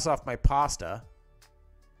sauce off my pasta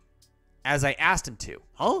as I asked him to?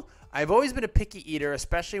 Huh? I've always been a picky eater,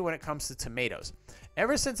 especially when it comes to tomatoes.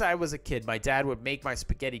 Ever since I was a kid, my dad would make my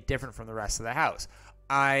spaghetti different from the rest of the house.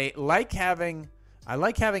 I like having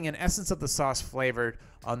an essence of the sauce flavored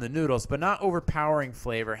on the noodles, but not overpowering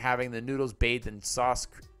flavor having the noodles bathed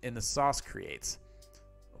in the sauce creates.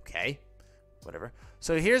 Okay, whatever.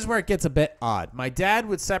 So here's where it gets a bit odd. My dad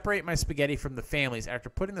would separate my spaghetti from the family's after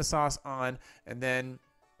putting the sauce on and then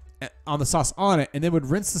on the sauce on it, and then would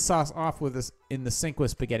rinse the sauce off with this in the sink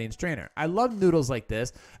with spaghetti and strainer. I love noodles like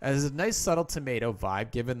this as a nice subtle tomato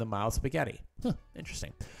vibe given the mild spaghetti.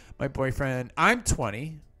 Interesting. My boyfriend, I'm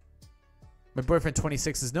 20. My boyfriend,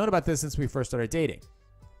 26, has known about this since we first started dating.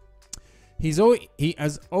 He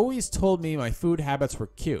has always told me my food habits were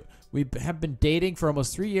cute. We have been dating for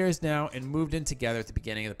almost 3 years now and moved in together at the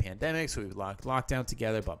beginning of the pandemic, so we locked down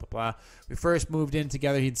together, blah, blah, blah. We first moved in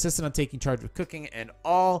together. He insisted on taking charge of cooking and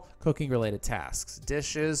all cooking-related tasks,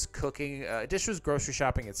 dishes, grocery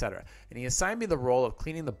shopping, etc. And he assigned me the role of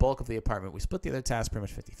cleaning the bulk of the apartment. We split the other tasks pretty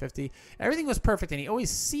much 50-50. Everything was perfect, and he always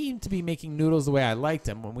seemed to be making noodles the way I liked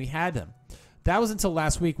them when we had them. That was until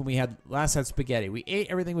last week when we last had spaghetti. We ate,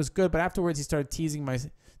 everything was good, but afterwards he started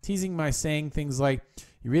teasing my saying things like,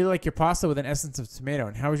 "You really like your pasta with an essence of tomato,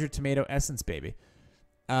 and how is your tomato essence, baby?"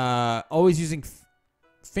 Always using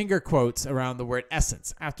finger quotes around the word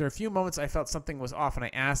essence. After a few moments, I felt something was off, and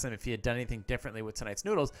I asked him if he had done anything differently with tonight's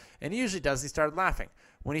noodles, and he usually does. He started laughing.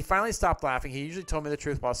 When he finally stopped laughing, he usually told me the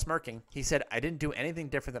truth while smirking. He said, "I didn't do anything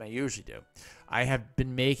different than I usually do. I have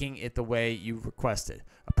been making it the way you requested."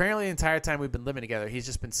 Apparently, the entire time we've been living together, he's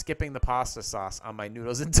just been skipping the pasta sauce on my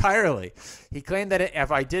noodles entirely. He claimed that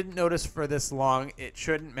if I didn't notice for this long, it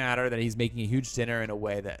shouldn't matter, that he's making a huge dinner in a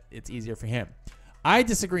way that it's easier for him. I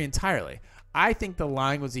disagree entirely. I think the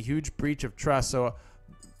lying was a huge breach of trust, so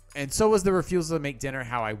was the refusal to make dinner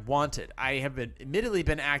how I wanted. I have admittedly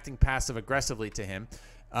been acting passive-aggressively to him,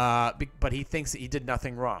 but he thinks that he did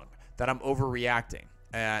nothing wrong, that I'm overreacting,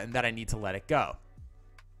 and that I need to let it go.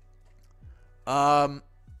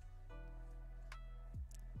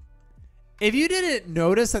 If you didn't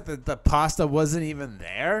notice that the pasta wasn't even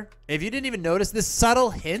there, if you didn't even notice this subtle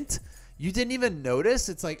hint, you didn't even notice,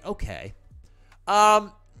 it's like, okay.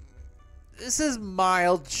 This is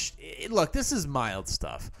mild. Look, this is mild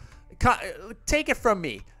stuff. Take it from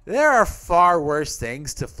me. There are far worse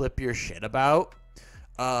things to flip your shit about.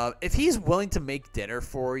 If he's willing to make dinner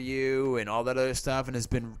for you and all that other stuff and has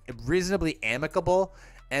been reasonably amicable,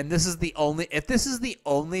 and if this is the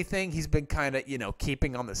only thing he's been kind of,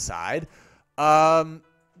 keeping on the side, don't,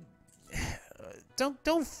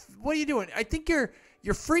 what are you doing? I think you're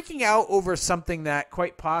freaking out over something that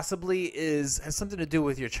quite possibly has something to do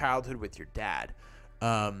with your childhood with your dad.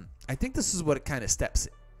 I think this is what it kind of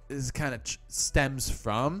stems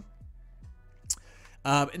from.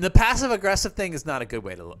 And the passive aggressive thing is not a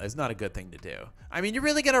good thing to do. I mean, you're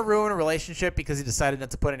really gonna ruin a relationship because he decided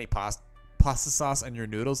not to put any pasta sauce on your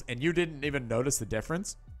noodles and you didn't even notice the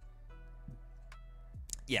difference.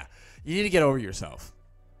 Yeah, you need to get over yourself.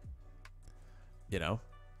 You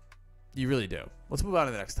really do. Let's move on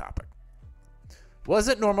to the next topic. Was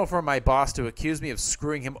it normal for my boss to accuse me of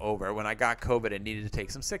screwing him over when I got COVID and needed to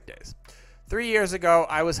take some sick days? 3 years ago,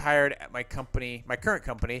 I was hired at my current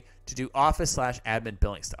company, to do office/admin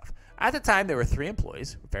billing stuff. At the time, there were 3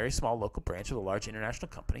 employees, a very small local branch of a large international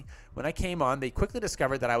company. When I came on, they quickly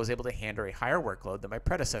discovered that I was able to handle a higher workload than my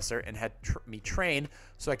predecessor and had me trained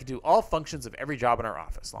so I could do all functions of every job in our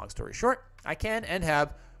office. Long story short, I can and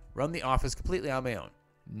have run the office completely on my own.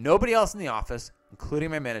 Nobody else in the office,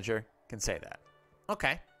 including my manager, can say that.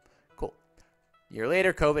 Okay, cool. A year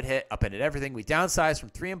later, COVID hit, upended everything. We downsized from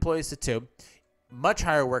 3 employees to 2. Much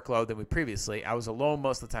higher workload than we previously. I was alone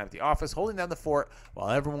most of the time at the office, holding down the fort while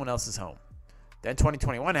everyone else is home. Then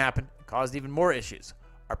 2021 happened and caused even more issues.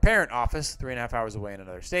 Our parent office, 3.5 hours away in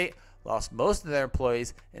another state, lost most of their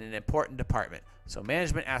employees in an important department. So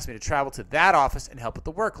management asked me to travel to that office and help with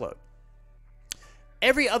the workload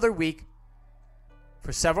every other week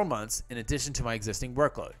for several months in addition to my existing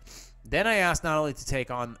workload. Then I was asked not only to take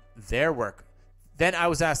on their workload,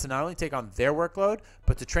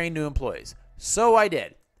 but to train new employees. So I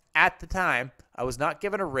did. At the time, I was not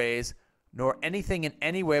given a raise nor anything in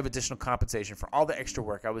any way of additional compensation for all the extra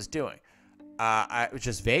work I was doing. It was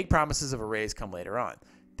just vague promises of a raise come later on.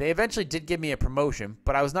 They eventually did give me a promotion,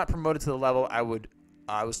 but I was not promoted to the level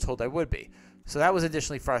I was told I would be. So that was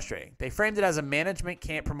additionally frustrating. They framed it as a management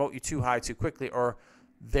can't promote you too high too quickly or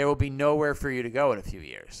there will be nowhere for you to go in a few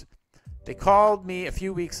years. They called me a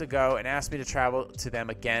few weeks ago and asked me to travel to them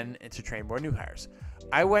again and to train more new hires.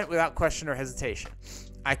 I went without question or hesitation.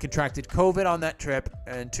 I contracted COVID on that trip,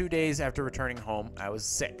 and 2 days after returning home, I was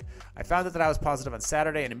sick. I found out that I was positive on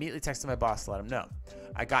Saturday and immediately texted my boss to let him know.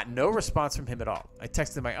 I got no response from him at all. I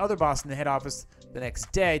texted my other boss in the head office the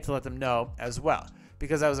next day to let them know as well,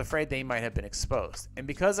 because I was afraid they might have been exposed. And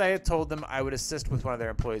because I had told them I would assist with one of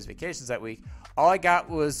their employees' vacations that week, all I got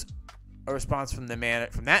was a response from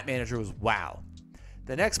that manager was wow.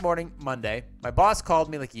 The next morning, Monday, my boss called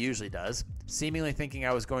me like he usually does, seemingly thinking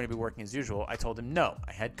I was going to be working as usual. I told him no,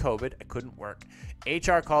 I had COVID, I couldn't work.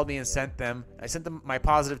 HR called me and I sent them my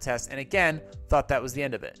positive test, and again, thought that was the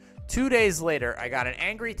end of it. 2 days later, I got an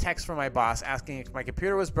angry text from my boss asking if my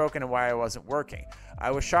computer was broken and why I wasn't working.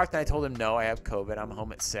 I was shocked and I told him no, I have COVID, I'm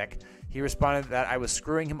home and sick. He responded that I was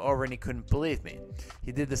screwing him over and he couldn't believe me.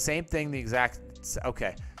 He did the same thing,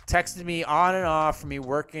 texted me on and off for me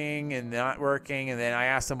working and not working, and then I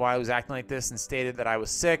asked him why I was acting like this and stated that I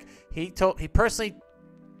was sick. He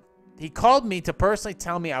called me to personally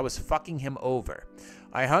tell me I was fucking him over.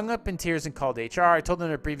 I hung up in tears and called HR. I told them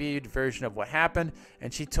an abbreviated version of what happened,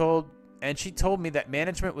 and she told me that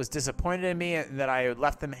management was disappointed in me and that I had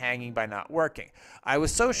left them hanging by not working. I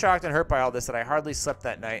was so shocked and hurt by all this that I hardly slept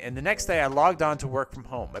that night, and the next day I logged on to work from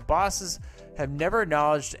home. My bosses have never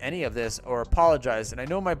acknowledged any of this or apologized, and I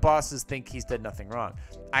know my bosses think he's done nothing wrong.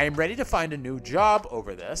 I am ready to find a new job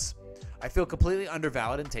over this. I feel completely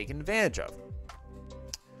undervalued and taken advantage of.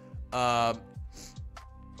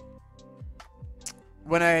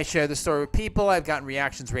 When I share the story with people, I've gotten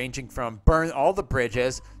reactions ranging from burn all the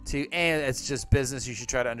bridges to, and it's just business. You should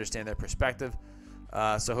try to understand their perspective.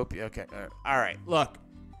 So hope you, okay. All right. Look,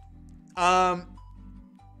 I'm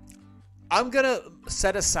going to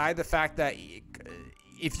set aside the fact that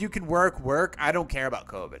if you can work. I don't care about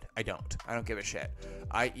COVID. I don't give a shit.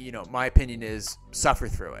 My opinion is suffer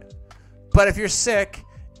through it. But if you're sick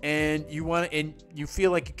and you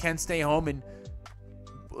feel like you can stay home, and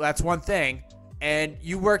that's one thing, and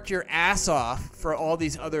you worked your ass off for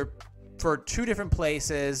for 2 different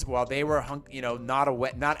places while they were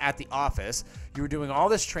not at the office. You were doing all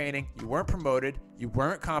this training. You weren't promoted. You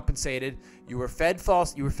weren't compensated. You were fed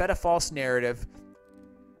a false narrative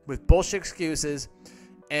with bullshit excuses.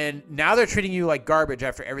 And now they're treating you like garbage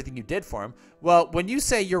after everything you did for them. Well, when you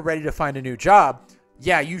say you're ready to find a new job,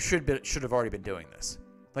 yeah, you should have already been doing this.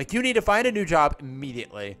 Like, you need to find a new job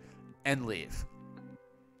immediately and leave.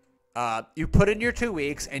 You put in your 2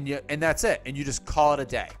 weeks and that's it. And you just call it a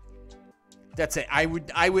day. That's it.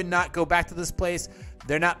 I would not go back to this place.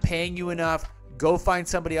 They're not paying you enough. Go find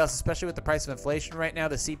somebody else, especially with the price of inflation right now,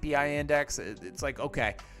 the CPI index. It's like,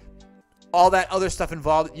 okay, all that other stuff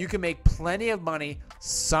involved. You can make plenty of money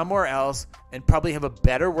somewhere else and probably have a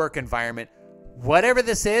better work environment. Whatever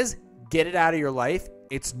this is, get it out of your life.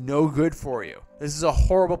 It's no good for you. This is a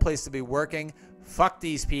horrible place to be working. Fuck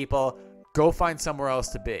these people. Go find somewhere else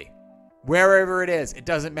to be. Wherever it is, it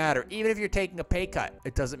doesn't matter. Even if you're taking a pay cut,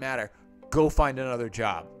 it doesn't matter. Go find another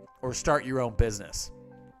job or start your own business.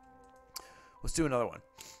 Let's do another one.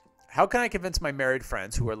 How can I convince my married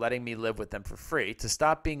friends who are letting me live with them for free to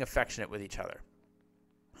stop being affectionate with each other?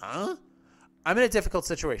 Huh? I'm in a difficult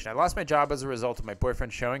situation. I lost my job as a result of my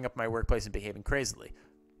boyfriend showing up at my workplace and behaving crazily.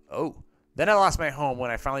 Oh. Then I lost my home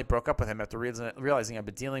when I finally broke up with him after realizing I've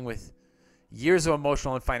been dealing with years of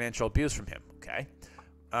emotional and financial abuse from him. Okay.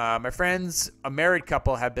 My friends, a married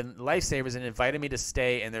couple, have been lifesavers and invited me to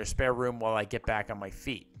stay in their spare room while I get back on my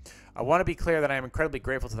feet. I want to be clear that I am incredibly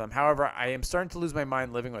grateful to them. However, I am starting to lose my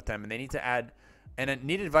mind living with them, and they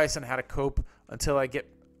need advice on how to cope until I get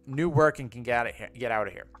new work and can get out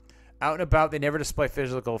of here. Out and about, they never display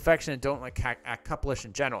physical affection and don't act couplish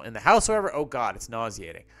in general. In the house, however, oh God, it's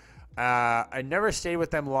nauseating. I never stayed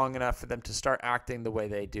with them long enough for them to start acting the way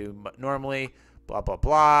they do normally. Blah, blah,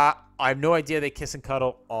 blah. I have no idea they kiss and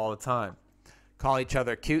cuddle all the time. Call each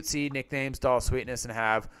other cutesy nicknames, doll sweetness, and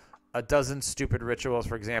have a dozen stupid rituals.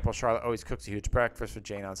 For example, Charlotte always cooks a huge breakfast for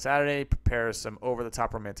Jane on Saturday, prepares some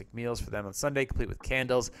over-the-top romantic meals for them on Sunday, complete with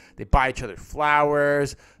candles. They buy each other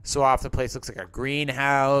flowers. So often the place looks like a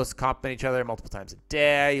greenhouse. Compliment each other multiple times a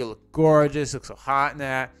day. You look gorgeous. You look so hot in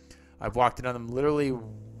that. I've walked in on them literally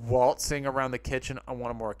waltzing around the kitchen on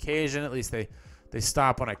one or more occasion. At least they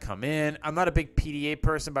stop when I come in. I'm not a big PDA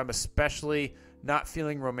person, but I'm especially not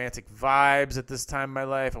feeling romantic vibes at this time in my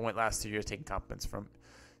life. I went last 2 years taking compliments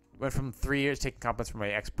went from 3 years taking compliments from my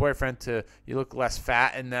ex-boyfriend to you look less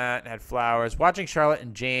fat in that, and had flowers. Watching Charlotte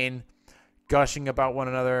and Jane gushing about one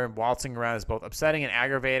another and waltzing around is both upsetting and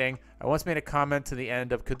aggravating. I once made a comment to the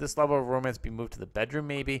end of, could this level of romance be moved to the bedroom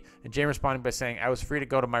maybe? And Jane responded by saying, I was free to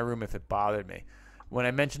go to my room if it bothered me. When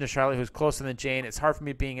I mentioned to Charlotte, who's closer than Jane, it's hard for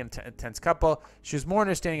me being an intense couple. She was more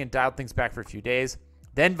understanding and dialed things back for a few days.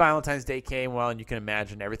 Then Valentine's Day came, well, and you can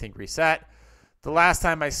imagine everything reset. The last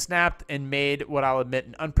time I snapped and made what I'll admit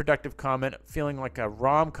an unproductive comment, feeling like a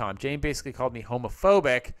rom-com, Jane basically called me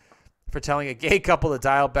homophobic for telling a gay couple to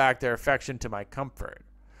dial back their affection to my comfort.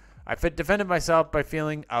 I defended myself by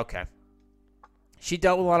feeling, okay. She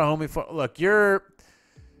dealt with a lot of homophobia.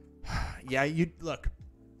 Look,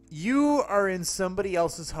 you are in somebody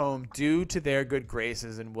else's home due to their good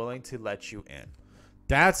graces and willing to let you in.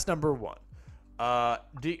 That's number one. Are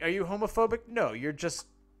you homophobic? No, you're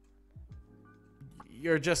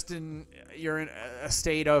in a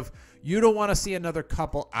state of you don't want to see another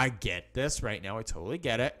couple. I get this right now. I totally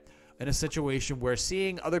get it. In a situation where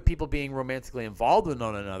seeing other people being romantically involved with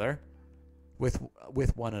one another, with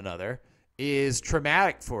one another, is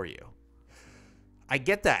traumatic for you. I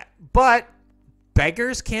get that, but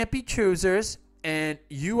beggars can't be choosers, and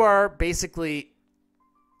you are basically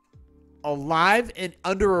alive and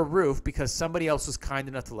under a roof because somebody else was kind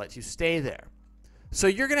enough to let you stay there. So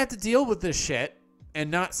you're going to have to deal with this shit and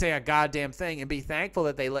not say a goddamn thing and be thankful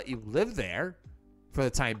that they let you live there for the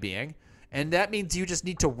time being. And that means you just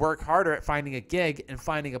need to work harder at finding a gig and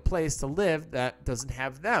finding a place to live that doesn't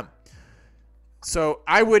have them. So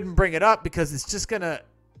I wouldn't bring it up because it's just going to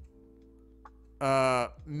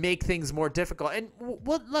make things more difficult. And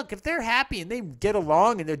look, if they're happy and they get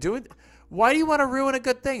along and they're doing, why do you want to ruin a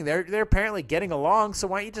good thing? They're apparently getting along, so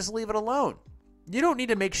why don't you just leave it alone? You don't need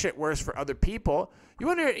to make shit worse for other people. You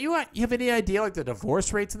have any idea like the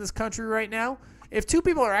divorce rates in this country right now? If two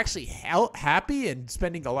people are actually happy and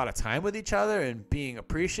spending a lot of time with each other and being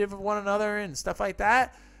appreciative of one another and stuff like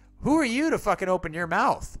that, who are you to fucking open your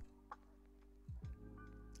mouth?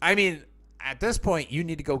 I mean, at this point, you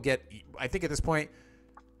need to go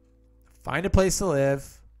find a place to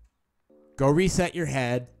live, go reset your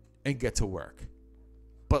head, and get to work.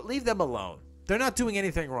 But leave them alone. They're not doing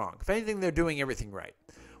anything wrong. If anything, they're doing everything right.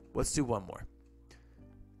 Let's do one more.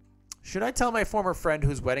 Should I tell my former friend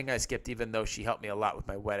whose wedding I skipped, even though she helped me a lot with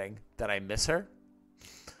my wedding, that I miss her?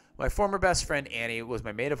 My former best friend, Annie, was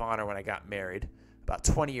my maid of honor when I got married about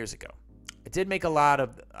 20 years ago. I did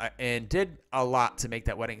a lot to make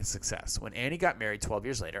that wedding a success. When Annie got married 12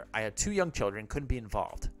 years later, I had 2 young children, couldn't be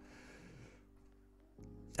involved,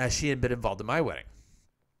 as she had been involved in my wedding.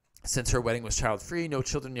 Since her wedding was child-free, no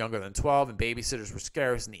children younger than 12, and babysitters were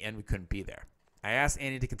scarce, in the end we couldn't be there. I asked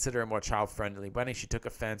Annie to consider a more child-friendly wedding. She took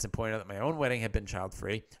offense and pointed out that my own wedding had been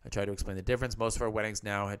child-free. I tried to explain the difference. Most of our weddings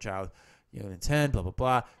now had child younger than 10, blah, blah,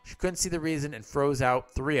 blah. She couldn't see the reason and froze out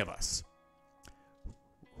 3 of us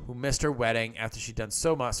who missed her wedding after she'd done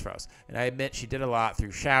so much for us. And I admit she did a lot through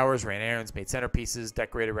showers, ran errands, made centerpieces,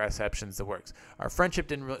 decorated receptions, the works. Our friendship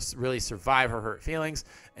didn't really survive her hurt feelings.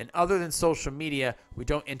 And other than social media, we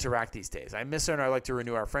don't interact these days. I miss her and I'd like to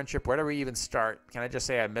renew our friendship. Where do we even start? Can I just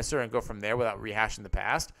say I miss her and go from there without rehashing the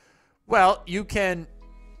past? Well, you can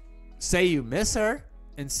say you miss her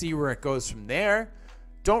and see where it goes from there.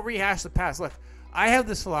 Don't rehash the past. Look, I have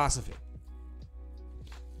this philosophy.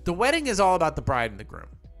 The wedding is all about the bride and the groom,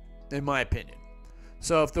 in my opinion.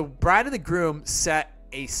 So if the bride and the groom set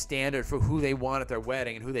a standard for who they want at their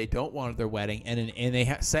wedding and who they don't want at their wedding, and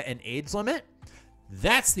they set an age limit,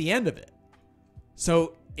 that's the end of it.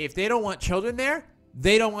 So if they don't want children there,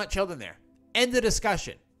 they don't want children there. End the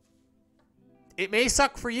discussion. It may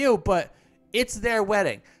suck for you, but it's their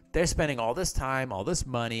wedding. They're spending all this time, all this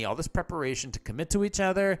money, all this preparation to commit to each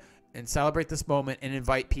other and celebrate this moment and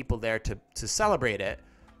invite people there to celebrate it.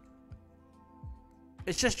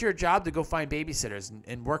 It's just your job to go find babysitters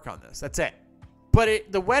and work on this. That's it.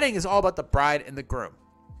 But the wedding is all about the bride and the groom.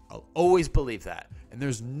 I'll always believe that. And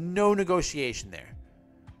there's no negotiation there.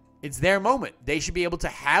 It's their moment. They should be able to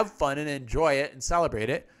have fun and enjoy it and celebrate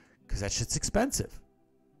it because that shit's expensive.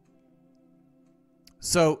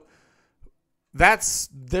 So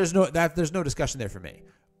there's no discussion there for me.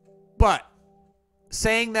 But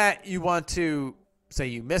saying that you want to say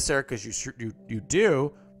you miss her because you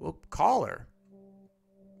do, well, call her.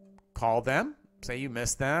 Call them, say you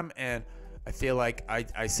miss them, and I feel like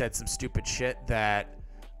I said some stupid shit that,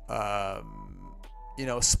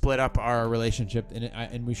 split up our relationship,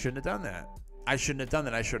 and we shouldn't have done that. I shouldn't have done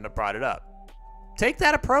that. I shouldn't have brought it up. Take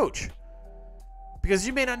that approach, because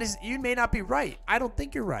you may not be right. I don't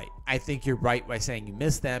think you're right. I think you're right by saying you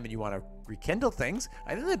miss them and you want to rekindle things.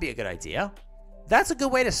 I think that'd be a good idea. That's a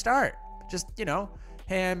good way to start. Just,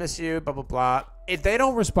 hey, I miss you, blah, blah, blah. If they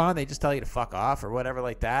don't respond, they just tell you to fuck off or whatever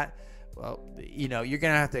like that. Well, you're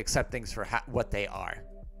going to have to accept things for what they are.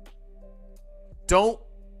 Don't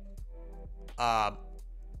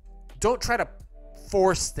try to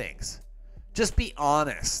force things. Just be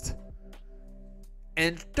honest.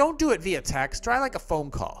 And don't do it via text. Try like a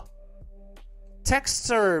phone call. Texts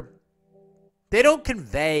they don't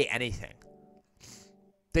convey anything.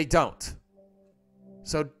 They don't.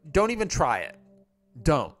 So don't even try it.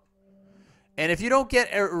 Don't. And if you don't get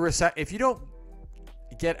a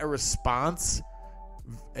response,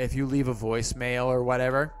 if you leave a voicemail or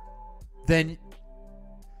whatever, then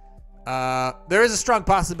there is a strong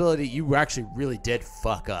possibility you actually really did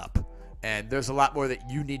fuck up. And there's a lot more that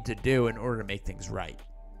you need to do in order to make things right.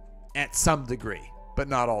 At some degree, but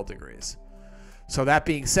not all degrees. So that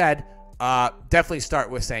being said, definitely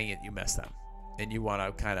start with saying it, you missed them. And you want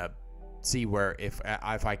to kind of see where if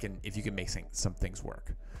you can make some things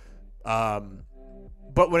work.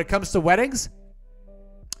 But when it comes to weddings,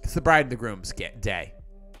 it's the bride and the groom's day.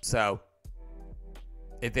 So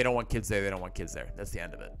if they don't want kids there, they don't want kids there. That's the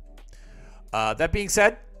end of it. That being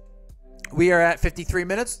said, we are at 53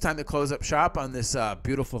 minutes. Time to close up shop on this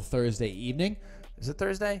beautiful Thursday evening. Is it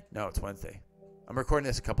Thursday? No, it's Wednesday. I'm recording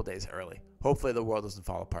this a couple days early. Hopefully the world doesn't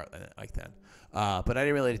fall apart like then. But I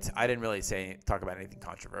didn't really talk about anything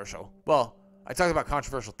controversial. Well, I talked about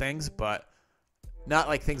controversial things, but not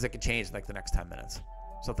like things that could change in like the next 10 minutes.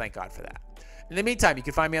 So thank God for that. In the meantime, you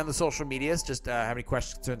can find me on the social medias. Just have any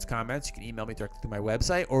questions, concerns, comments. You can email me directly through my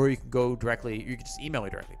website, or you can go directly. You can just email me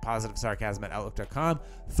directly, positivesarcasm@outlook.com.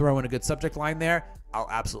 Throw in a good subject line there. I'll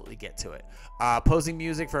absolutely get to it. Posing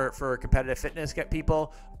music for competitive fitness, get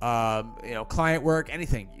people, client work,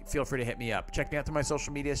 anything. Feel free to hit me up. Check me out through my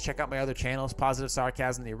social medias. Check out my other channels, Positive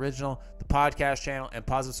Sarcasm, the original, the podcast channel, and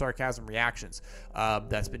Positive Sarcasm Reactions.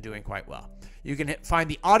 That's been doing quite well. You can find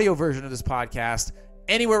the audio version of this podcast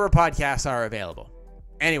anywhere where podcasts are available.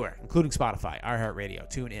 Anywhere, including Spotify, iHeartRadio,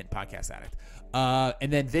 TuneIn, Podcast Addict.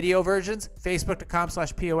 And then video versions,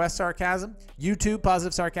 Facebook.com/POS Sarcasm, YouTube,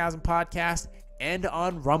 Positive Sarcasm Podcast, and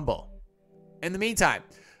on Rumble. In the meantime,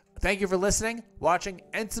 thank you for listening, watching,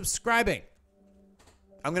 and subscribing.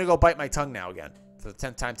 I'm going to go bite my tongue now again for the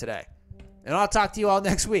 10th time today. And I'll talk to you all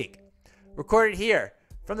next week. Recorded here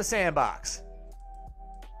from the sandbox.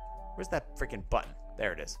 Where's that freaking button?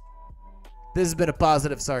 There it is. This has been a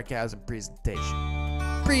Positive Sarcasm presentation.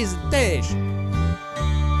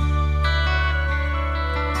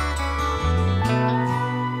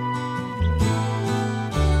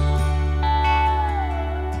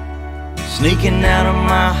 Sneaking out of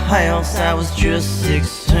my house, I was just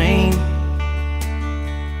 16.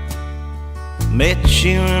 Met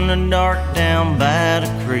you in the dark down by the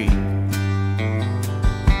creek.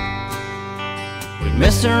 We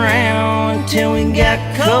messed around until we got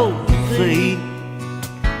cold feet.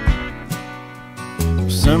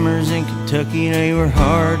 Summers in Kentucky, they were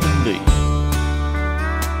hard to beat.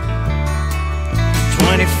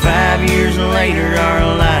 25 years later,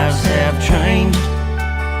 our lives have changed.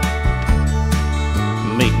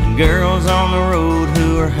 Meeting girls on the road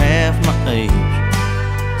who are half my age.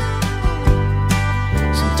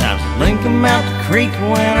 Sometimes I think about the creek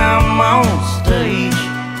when I'm on stage.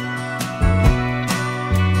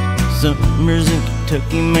 Summers in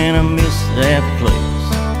Kentucky, man, I miss that place.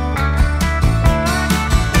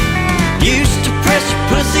 Used to press your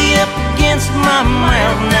pussy up against my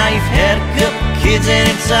mouth. Now you've had a couple kids and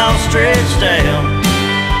it's all stretched out.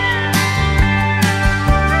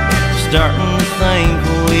 Starting to think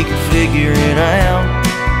we could figure it out.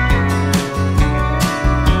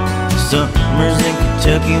 Summers in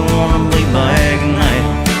Kentucky wanna be bagging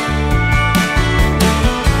out.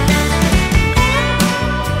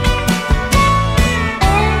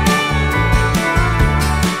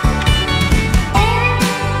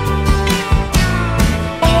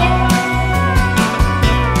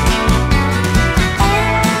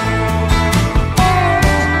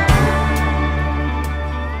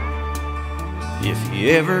 If you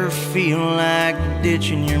ever feel like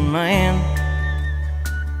ditching your man,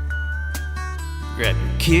 grab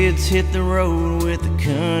your kids, hit the road with a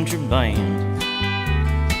country band.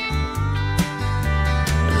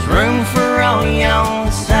 There's room for all y'all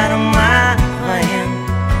inside of my van.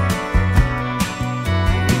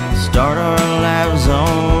 Start our lives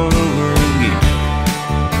all over again.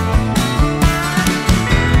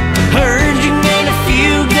 Heard you gained a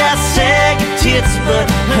few, got saggy tits, but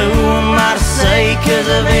who am I to say, 'cause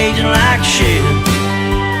I've aged like shit.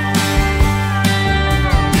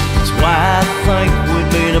 That's why I think we'd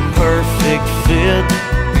be the perfect fit.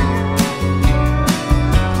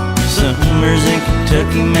 Summers in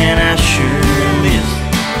Kentucky, man, I sure miss.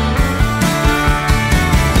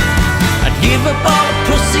 I'd give up all the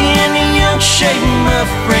pussy and the young shaving muff.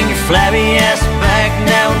 Bring your flabby ass back,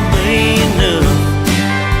 that would be enough.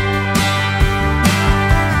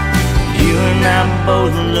 You and now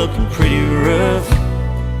both looking pretty rough.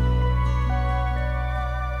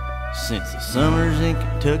 Since the summers in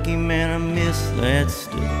Kentucky, man, I miss that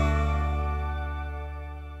stuff.